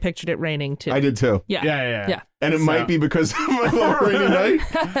 Honestly, I pictured it raining too. I did too. Yeah. And it might be because of a rainy night.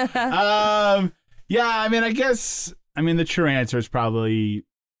 Yeah, I mean, I guess, the true answer is probably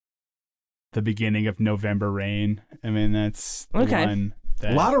the beginning of November Rain. I mean, that's the one.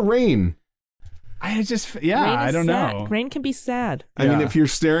 A lot of rain. I don't know. Rain can be sad. I mean, if you're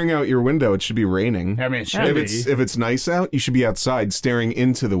staring out your window, it should be raining. I mean, it should be. If it's nice out, you should be outside staring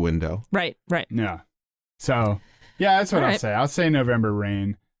into the window. Right. Yeah. So, yeah, that's what I'll say. I'll say November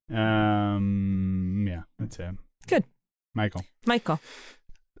Rain. Yeah, that's it. Good. Michael.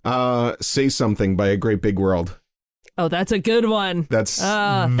 Say Something by A Great Big World. Oh, that's a good one. That's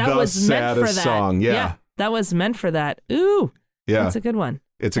that the was saddest meant for that. song. Yeah. That was meant for that. Ooh. Yeah. That's a good one.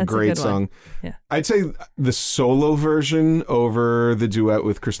 It's a great song. Yeah. I'd say the solo version over the duet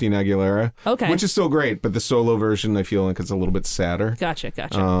with Christina Aguilera. Okay. Which is still great, but the solo version, I feel like it's a little bit sadder. Gotcha.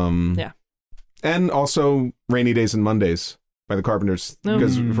 Yeah. And also Rainy Days and Mondays by the Carpenters.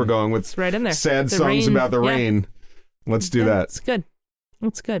 Because if we're going with right in there. sad the songs rain, about the rain, let's do that. It's good.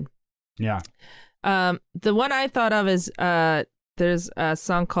 It's good. Yeah. The one I thought of is there's a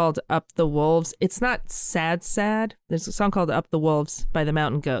song called Up the Wolves. It's not sad. There's a song called Up the Wolves by the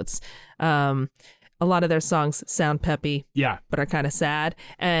Mountain Goats. A lot of their songs sound peppy, but are kind of sad.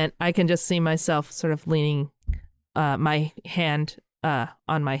 And I can just see myself sort of leaning my hand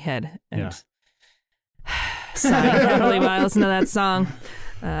on my head and sighing heavily while I listen to that song.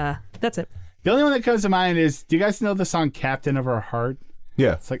 That's it. The only one that comes to mind is, do you guys know the song Captain of Our Heart?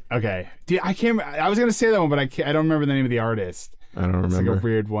 Yeah. It's like, okay. I was going to say that one, but I don't remember the name of the artist. I don't remember. It's like a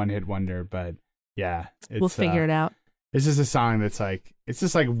weird one-hit wonder, but yeah. We'll figure it out. It's just a song that's like, it's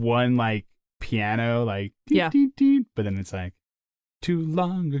just like one like piano, like, but then it's like, too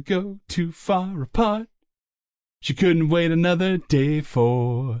long ago, too far apart. She couldn't wait another day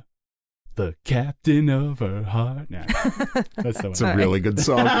for the captain of her heart. Nah, that's the one. It's a really good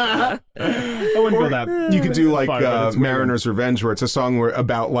song. I wouldn't go that. You could do like far, Mariner's Revenge, where it's a song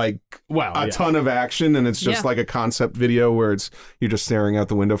about like a ton of action, and it's just like a concept video where you're just staring out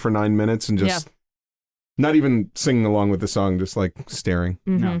the window for 9 minutes and just not even singing along with the song, just like staring.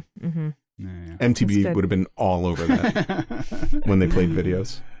 No. MTV would have been all over that when they played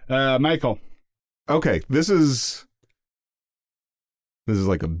videos. Michael. Okay, this is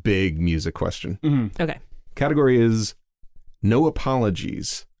like a big music question. Mm-hmm. Okay. Category is no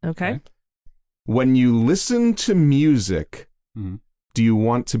apologies. Okay. When you listen to music, do you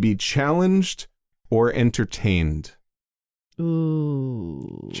want to be challenged or entertained?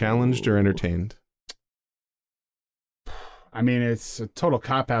 Ooh. Challenged or entertained? I mean, it's a total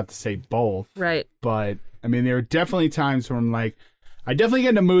cop-out to say both. Right. But, I mean, there are definitely times where I'm like, I definitely get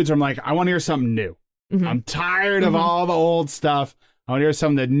into moods where I'm like, I want to hear something new. Mm-hmm. I'm tired of all the old stuff. I want to hear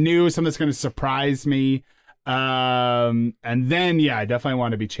something that's new, something that's going to surprise me. And then, I definitely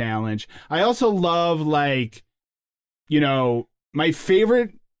want to be challenged. I also love, like, my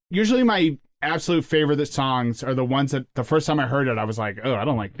favorite, usually my absolute favorite songs are the ones that the first time I heard it, I was like, oh, I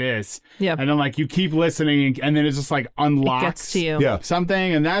don't like this. Yeah. And then, like, you keep listening, and then it just, like, unlocks it gets to you.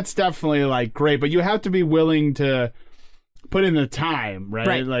 Something. And that's definitely, like, great. But you have to be willing to put in the time,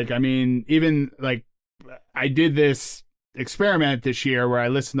 right? Like, I mean, even, like, I did this experiment this year where I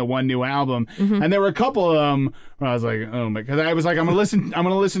listened to one new album, and there were a couple of them where I was like, oh my, because I was like, I'm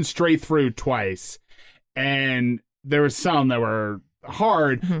gonna listen straight through twice, and there were some that were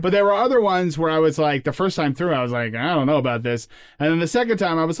hard, but there were other ones where I was like, the first time through I was like, I don't know about this, and then the second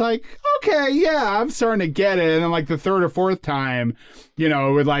time I was like, okay, yeah, I'm starting to get it, and then like the third or fourth time,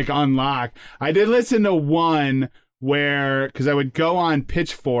 it would like unlock. I did listen to one where, because I would go on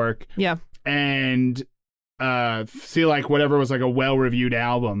Pitchfork, and see like whatever was like a well-reviewed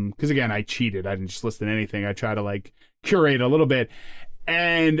album, because again, I cheated. I didn't just listen to anything. I try to like curate a little bit,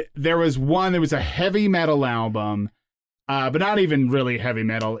 and there was one that was a heavy metal album, but not even really heavy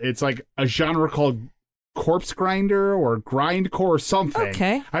metal. It's like a genre called corpse grinder or grindcore or something.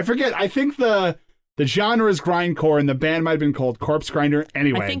 Okay, I forget. I think the genre is grindcore, and the band might have been called Corpse Grinder.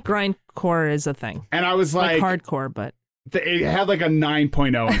 Anyway, I think grindcore is a thing, and I was like hardcore, but it had like a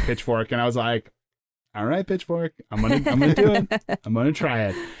 9.0 on Pitchfork, and I was like, all right, Pitchfork, I'm gonna do it. I'm gonna try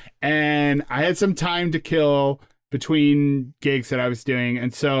it. And I had some time to kill between gigs that I was doing,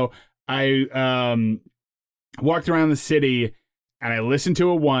 and so I walked around the city and I listened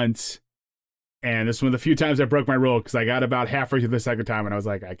to it once. And this was one of the few times I broke my rule, because I got about halfway through the second time and I was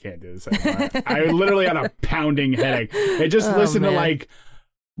like, I can't do this anymore. I literally had a pounding headache. I just listened to like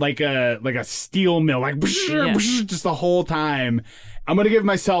a steel mill, like just the whole time. I'm gonna give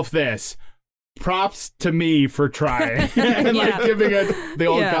myself this. Props to me for trying and like giving it the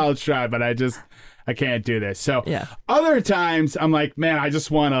old college try, but I can't do this. So Yeah. other times I'm like, man, I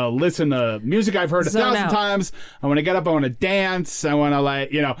just want to listen to music I've heard Zone 1,000 out. times. I want to get up. I want to dance. I want to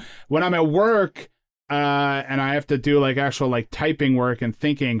like, when I'm at work and I have to do like actual like typing work and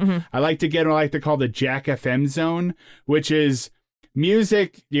thinking, I like to get what I like to call the Jack FM zone, which is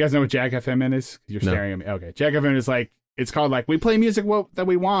music. You guys know what Jack FM is? You're staring at me. Okay. Jack FM is like, it's called like, we play music that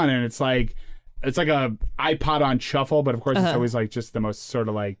we want. And it's like a iPod on shuffle, but of course it's always like just the most sort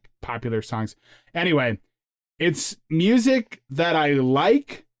of like popular songs. Anyway, it's music that I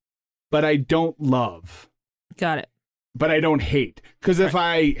like, but I don't love. Got it. But I don't hate. Because if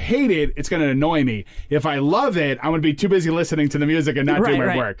I hate it, it's going to annoy me. If I love it, I'm going to be too busy listening to the music and not doing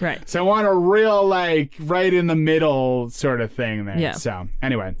my work. Right. So I want a real, like, right in the middle sort of thing there. Yeah. So,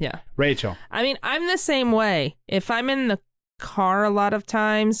 anyway. Yeah. Rachel. I mean, I'm the same way. If I'm in the car a lot of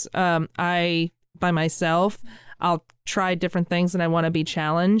times, by myself, I'll try different things and I want to be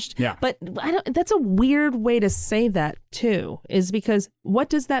challenged. Yeah. But that's a weird way to say that too, is because what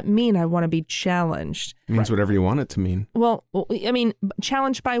does that mean? I want to be challenged. It means whatever you want it to mean. Well, I mean,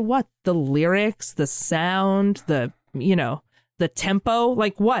 challenged by what? The lyrics, the sound, the tempo,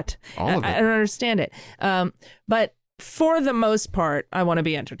 like what? All of it. I don't understand it. But for the most part, I want to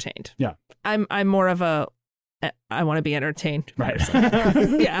be entertained. Yeah. I'm more of a I want to be entertained. Right.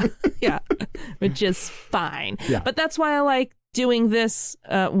 yeah, which is fine. Yeah. But that's why I like doing this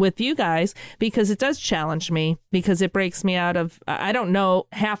with you guys, because it does challenge me, because it breaks me out of, I don't know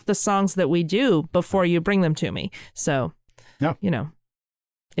half the songs that we do before you bring them to me. So,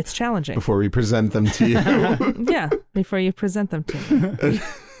 it's challenging. Before we present them to you. Yeah, before you present them to me.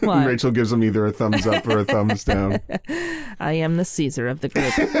 What? Rachel gives them either a thumbs up or a thumbs down. I am the Caesar of the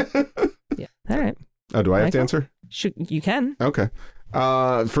group. Yeah. All right. Oh, do I have Michael? to answer? You can. Okay.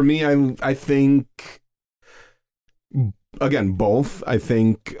 For me, I think, again, both. I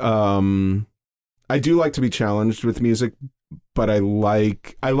think I do like to be challenged with music, but I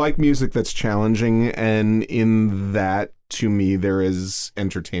like music that's challenging, and in that, to me, there is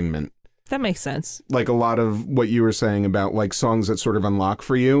entertainment. That makes sense. Like a lot of what you were saying about like songs that sort of unlock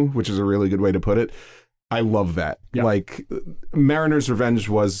for you, which is a really good way to put it. I love that. Yeah. Like Mariner's Revenge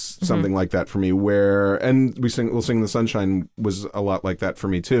was something like that for me, and We'll Sing the Sunshine was a lot like that for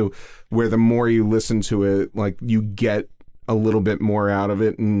me too, where the more you listen to it, like you get a little bit more out of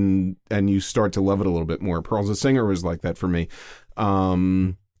it and you start to love it a little bit more. Pearl's a Singer was like that for me.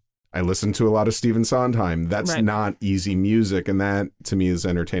 I listened to a lot of Stephen Sondheim. That's not easy music, and that to me is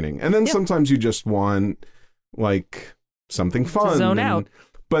entertaining. And then sometimes you just want like something fun. Zone out.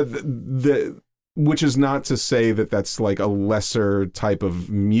 But which is not to say that that's like a lesser type of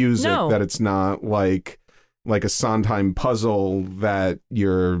music, that it's not like a Sondheim puzzle that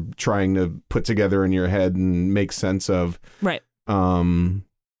you're trying to put together in your head and make sense of. Right. And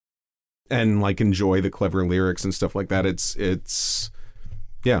like enjoy the clever lyrics and stuff like that. It's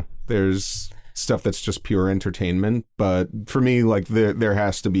there's stuff that's just pure entertainment, but for me, like there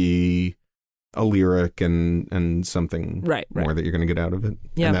has to be a lyric and something more that you're going to get out of it.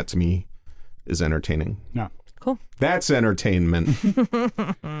 Yeah. And that to me is entertaining. No. Cool. That's entertainment.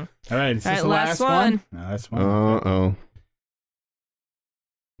 All right. Is this the last last one? No, that's one. Uh-oh.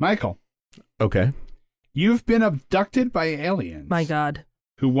 Michael. Okay. You've been abducted by aliens. My God.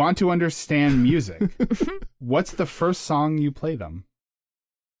 Who want to understand music. What's the first song you play them?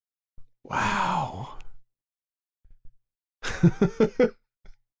 Wow.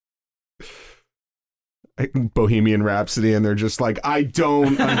 Bohemian Rhapsody, and they're just like, I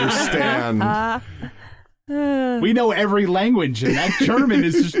don't understand. We know every language, and that German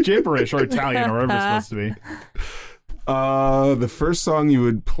is just gibberish, or Italian, or whatever it's supposed to be. The first song you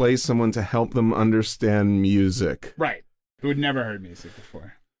would play someone to help them understand music. Right. Who had never heard music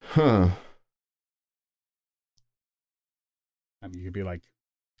before. Huh. I mean, you could be like,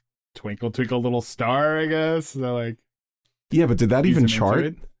 Twinkle, Twinkle, Little Star, I guess. So like, yeah, but did that even ease them chart?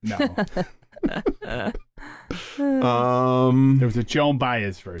 into it? No. There was a Joan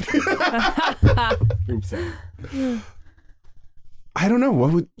Baez version. Oops. I don't know.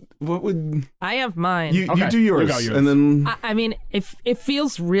 What would I have mine. you do yours, You go yours. and then I mean, if it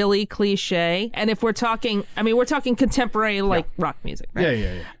feels really cliche, and if we're talking contemporary like rock music, right?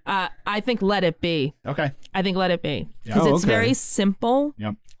 Yeah. I think Let It Be. Okay. I think Let It Be, Yeah. because it's okay. very simple.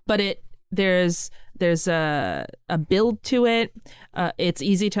 Yep. But there's a build to it. It's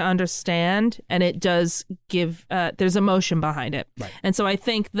easy to understand, and it does give there's emotion behind it. Right. And so I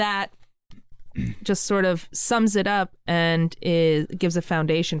think that just sort of sums it up and gives a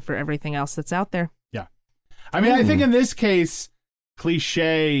foundation for everything else that's out there. Yeah. I mean, I think in this case,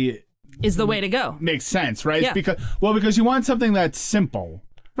 cliche Is the way to go. makes sense, right? Yeah. Because you want something that's simple,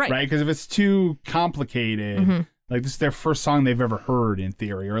 right? Because if it's too complicated, like this is their first song they've ever heard in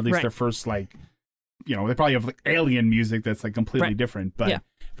theory, or at least their first like, they probably have like alien music that's like completely different. But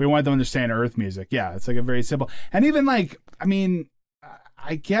if we want them to understand Earth music, it's like a very simple. And even like, I mean,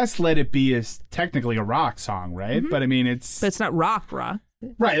 I guess Let It Be is technically a rock song, right? But I mean, but it's not rock.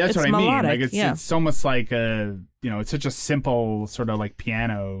 Right, that's what I melodic, mean. Like it's almost like it's such a simple sort of like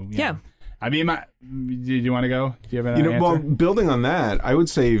piano. You know. I mean, do you want to go? Do you have an answer? Well, building on that, I would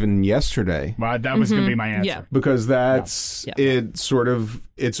say even Yesterday. Well, that was going to be my answer. Yeah. Because that's it. Sort of,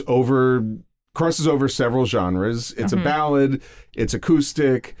 crosses over several genres. It's a ballad. It's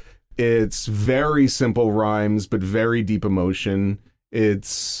acoustic. It's very simple rhymes, but very deep emotion.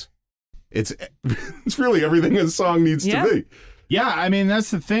 It's really everything a song needs to be. Yeah, I mean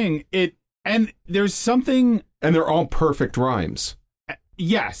that's the thing. And there's something, and they're all perfect rhymes.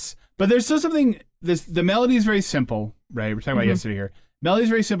 Yes. But there's still something, the melody is very simple, right? We're talking about Yesterday here. Melody is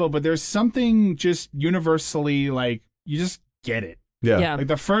very simple, but there's something just universally, like, you just get it. Yeah. Like,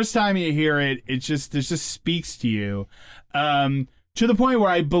 the first time you hear it, it just speaks to you. To the point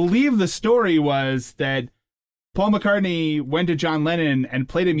where I believe the story was that Paul McCartney went to John Lennon and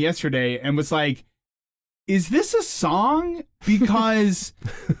played him Yesterday and was like, is this a song? Because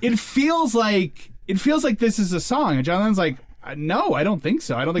it feels like this is a song. And John Lennon's like, no, I don't think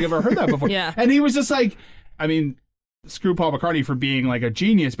so. I don't think I've ever heard that before. And he was just like, I mean, screw Paul McCartney for being like a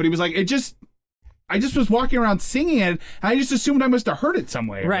genius, but he was like, I just was walking around singing it, and I just assumed I must have heard it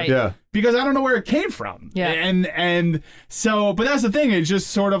somewhere. Right. Yeah. Because I don't know where it came from. Yeah. And so, but that's the thing. It just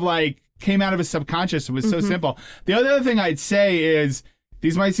sort of like came out of his subconscious. It was so simple. The other thing I'd say is,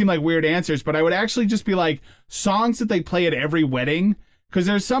 these might seem like weird answers, but I would actually just be like, songs that they play at every wedding. Because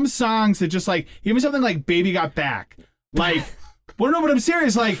there's some songs that just like, even something like Baby Got Back. Like, well, no, but I'm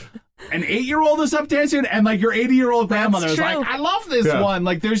serious. Like, an 8-year-old is up dancing, and like your 80-year-old grandmother is like, I love this one.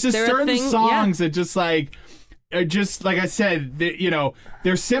 Like, there's just certain songs that just like, are just like I said,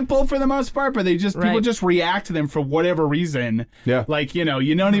 they're simple for the most part, but they just people just react to them for whatever reason. Yeah, like you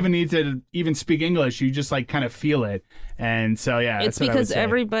don't even need to even speak English. You just like kind of feel it, and so it's because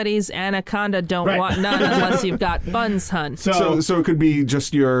everybody's anaconda don't want none unless you've got buns, hun. So it could be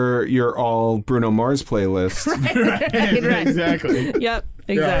just your all Bruno Mars playlist. right. Exactly. Yep.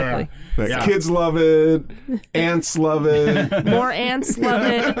 Exactly. Kids love it. Ants love it. More ants love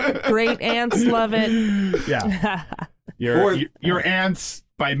it. Great ants love it. Yeah. Your aunts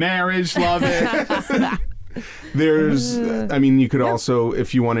by marriage love it. There's, I mean, you could also,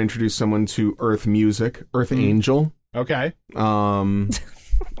 if you want to introduce someone to Earth music, Earth Angel. Okay.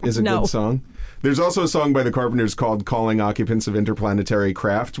 Is a good song. There's also a song by the Carpenters called Calling Occupants of Interplanetary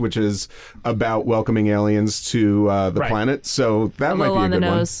Craft, which is about welcoming aliens to the planet. So that might be a good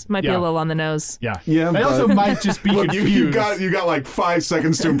one. Might be a little on the nose. Yeah. Yeah. They also might just be confused. You got like 5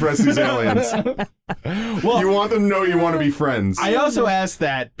 seconds to impress these aliens. Well, you want them to know you want to be friends. I also ask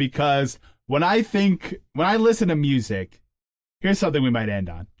that because when I listen to music, here's something we might end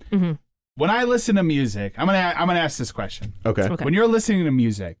on. Mm-hmm. When I listen to music, I'm gonna ask this question. Okay. When you're listening to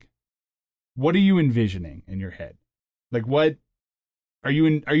music, what are you envisioning in your head? Like, what are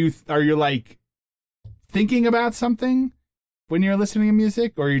you like thinking about something when you're listening to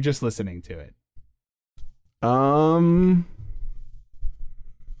music, or are you just listening to it? I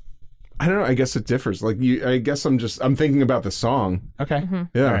don't know. I guess it differs. Like, I guess I'm thinking about the song. Okay. Mm-hmm.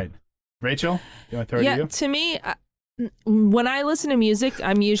 Yeah. All right. Rachel, you want to throw it to you? To me, when I listen to music,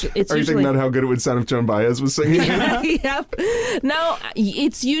 Are you thinking about how good it would sound if Joan Baez was singing? Yep. No,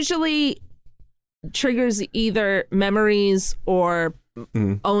 it's usually triggers either memories or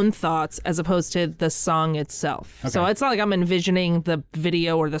own thoughts as opposed to the song itself. Okay. So it's not like I'm envisioning the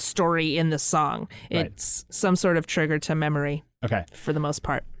video or the story in the song. It's some sort of trigger to memory. Okay. For the most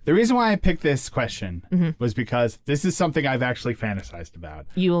part. The reason why I picked this question was because this is something I've actually fantasized about.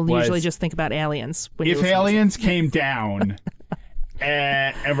 You'll usually just think about aliens. If aliens came down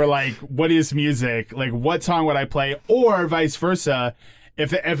and were like, what is music? Like, what song would I play? Or vice versa.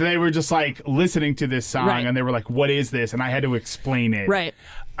 If they were just like listening to this song and they were like, what is this? And I had to explain it. Right.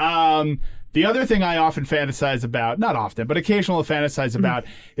 The other thing I often fantasize about, not often, but occasionally fantasize about,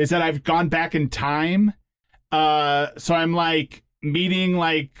 is that I've gone back in time. So I'm like meeting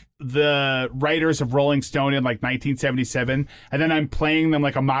like the writers of Rolling Stone in like 1977, and then I'm playing them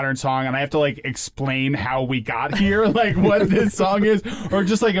like a modern song, and I have to like explain how we got here, like what this song is, or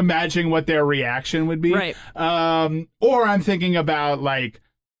just like imagining what their reaction would be. Right. Or I'm thinking about like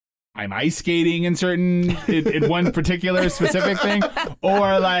I'm ice skating in one particular specific thing,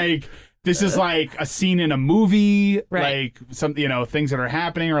 or like this is like a scene in a movie, like some things that are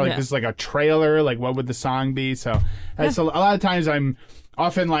happening, or like this is like a trailer. Like what would the song be? So a lot of times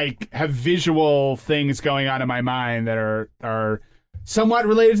often like have visual things going on in my mind that are somewhat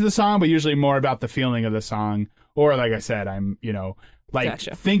related to the song, but usually more about the feeling of the song. Or like I said, I'm,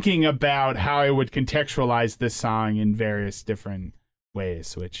 thinking about how I would contextualize this song in various different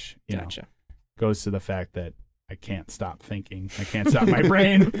ways, which, goes to the fact that I can't stop thinking. I can't stop my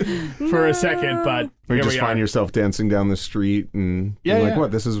brain for a second, but or you just find yourself dancing down the street and you're like,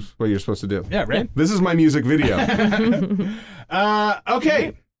 what? This is what you're supposed to do. Yeah, right? This is my music video.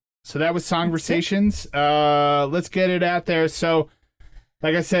 Okay. So that was Songversations. Let's get it out there. So,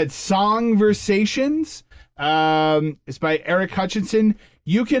 like I said, Songversations is by Eric Hutchinson.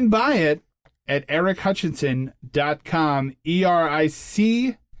 You can buy it at erichutchinson.com.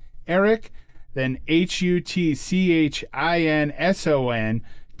 ERIC, Eric, then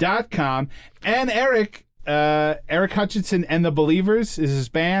HUTCHINSON.com. And Eric Hutchinson and the Believers is his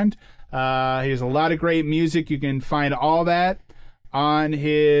band. He has a lot of great music. You can find all that on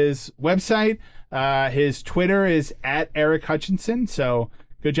his website. His Twitter is at Eric Hutchinson. So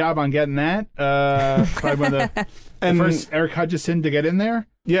good job on getting that. Probably one of the first Eric Hutchinson to get in there.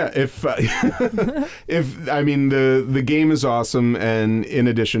 Yeah, if I mean the game is awesome, and in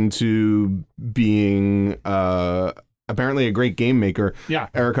addition to being apparently a great game maker,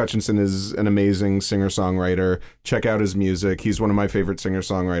 Eric Hutchinson is an amazing singer-songwriter. Check out his music. He's one of my favorite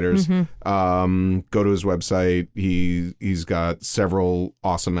singer-songwriters. Go to his website. He's got several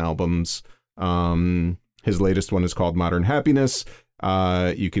awesome albums. His latest one is called Modern Happiness.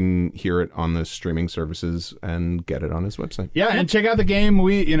 You can hear it on the streaming services and get it on his website. Yeah, and check out the game.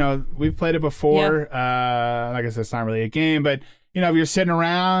 We've played it before. Like I said, it's not really a game, but if you're sitting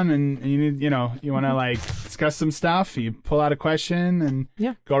around and you need, you want to like discuss some stuff, you pull out a question and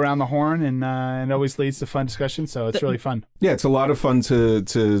go around the horn, and it always leads to fun discussion. So it's really fun. Yeah, it's a lot of fun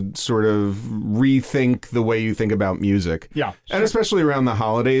to sort of rethink the way you think about music. Yeah, and especially around the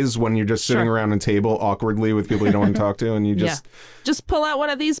holidays when you're just sitting around a table awkwardly with people you don't want to talk to, and you just pull out one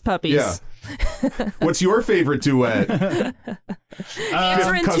of these puppies. Yeah. What's your favorite duet? Answer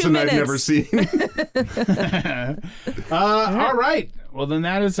in 2 cousin minutes. I've never seen. All right. Well, then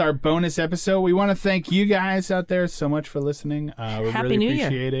that is our bonus episode. We want to thank you guys out there so much for listening. We Happy really New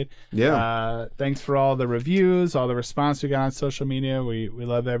appreciate Year. it. Yeah. Thanks for all the reviews, all the response we got on social media. We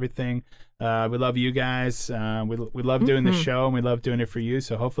love everything. We love you guys. We love doing the show, and we love doing it for you.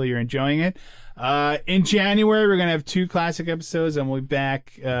 So hopefully you're enjoying it. In January, we're going to have 2 classic episodes, and we'll be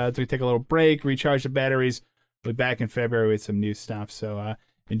back to take a little break, recharge the batteries. We'll be back in February with some new stuff. So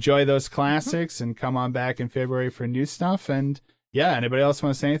enjoy those classics and come on back in February for new stuff. And anybody else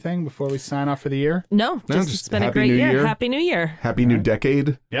want to say anything before we sign off for the year? No, just it's been a great year. Happy New Year. Happy new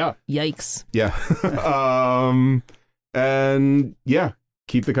decade. Yeah. Yikes. Yeah. And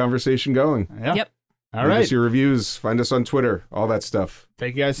keep the conversation going. Yeah. Yep. All right. Leave us your reviews. Find us on Twitter. All that stuff.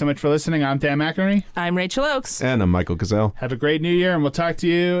 Thank you guys so much for listening. I'm Dan McInerney. I'm Rachel Oakes. And I'm Michael Gazelle. Have a great new year, and we'll talk to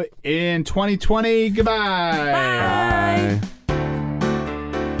you in 2020. Goodbye. Bye.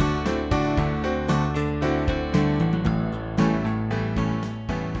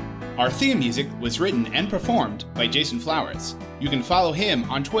 Our theme music was written and performed by Jason Flowers. You can follow him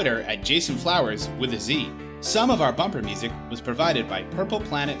on Twitter at Jason Flowers with a Z. Some of our bumper music was provided by Purple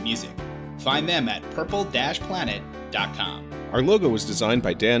Planet Music. Find them at purple-planet.com. Our logo was designed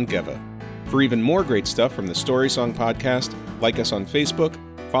by Dan Geva. For even more great stuff from the Story Song Podcast, like us on Facebook,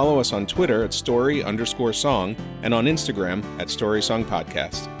 follow us on Twitter at story_song, and on Instagram at Story Song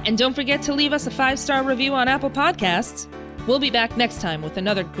Podcast. And don't forget to leave us a 5-star review on Apple Podcasts. We'll be back next time with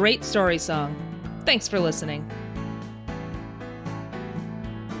another great story song. Thanks for listening.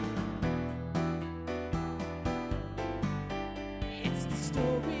 It's the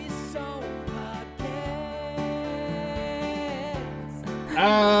Story Song Podcast.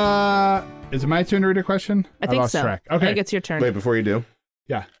 Is it my turn to read a question? I think lost so. track. Okay. I think it's your turn. Wait, before you do.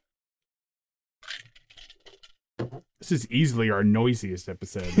 Yeah. This is easily our noisiest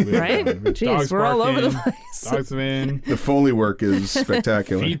episode. Right? Jeez, Dogs we're all over the barking, place. Dogs in. The Foley work is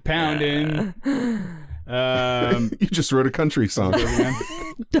spectacular. Feet pounding. You just wrote a country song.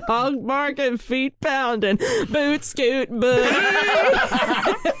 Dog barking, feet pounding, boot scoot, booty.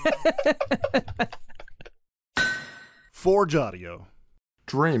 Forge Audio.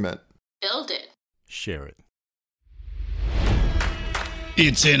 Dream it. Build it. Share it.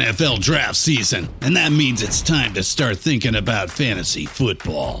 It's NFL draft season, and that means it's time to start thinking about fantasy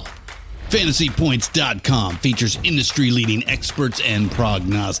football. FantasyPoints.com features industry-leading experts and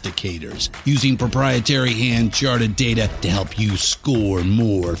prognosticators using proprietary hand-charted data to help you score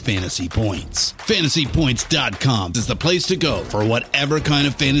more fantasy points. FantasyPoints.com is the place to go for whatever kind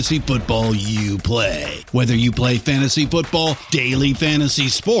of fantasy football you play. Whether you play fantasy football, daily fantasy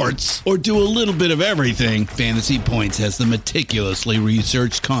sports, or do a little bit of everything, Fantasy Points has the meticulously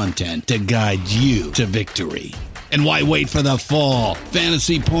researched content to guide you to victory. And why wait for the fall?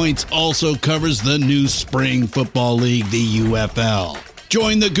 Fantasy Points also covers the new spring football league, the UFL.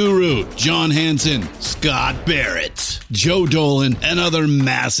 Join the guru, John Hansen, Scott Barrett, Joe Dolan, and other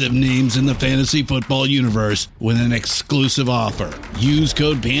massive names in the fantasy football universe with an exclusive offer. Use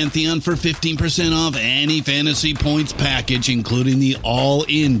code Pantheon for 15% off any Fantasy Points package, including the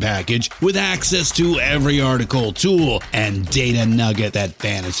all-in package, with access to every article, tool, and data nugget that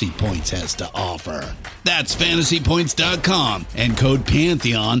Fantasy Points has to offer. That's FantasyPoints.com and code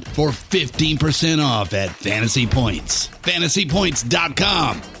Pantheon for 15% off at Fantasy Points.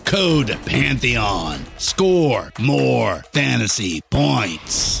 FantasyPoints.com, code Pantheon. Score more fantasy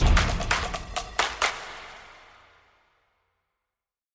points.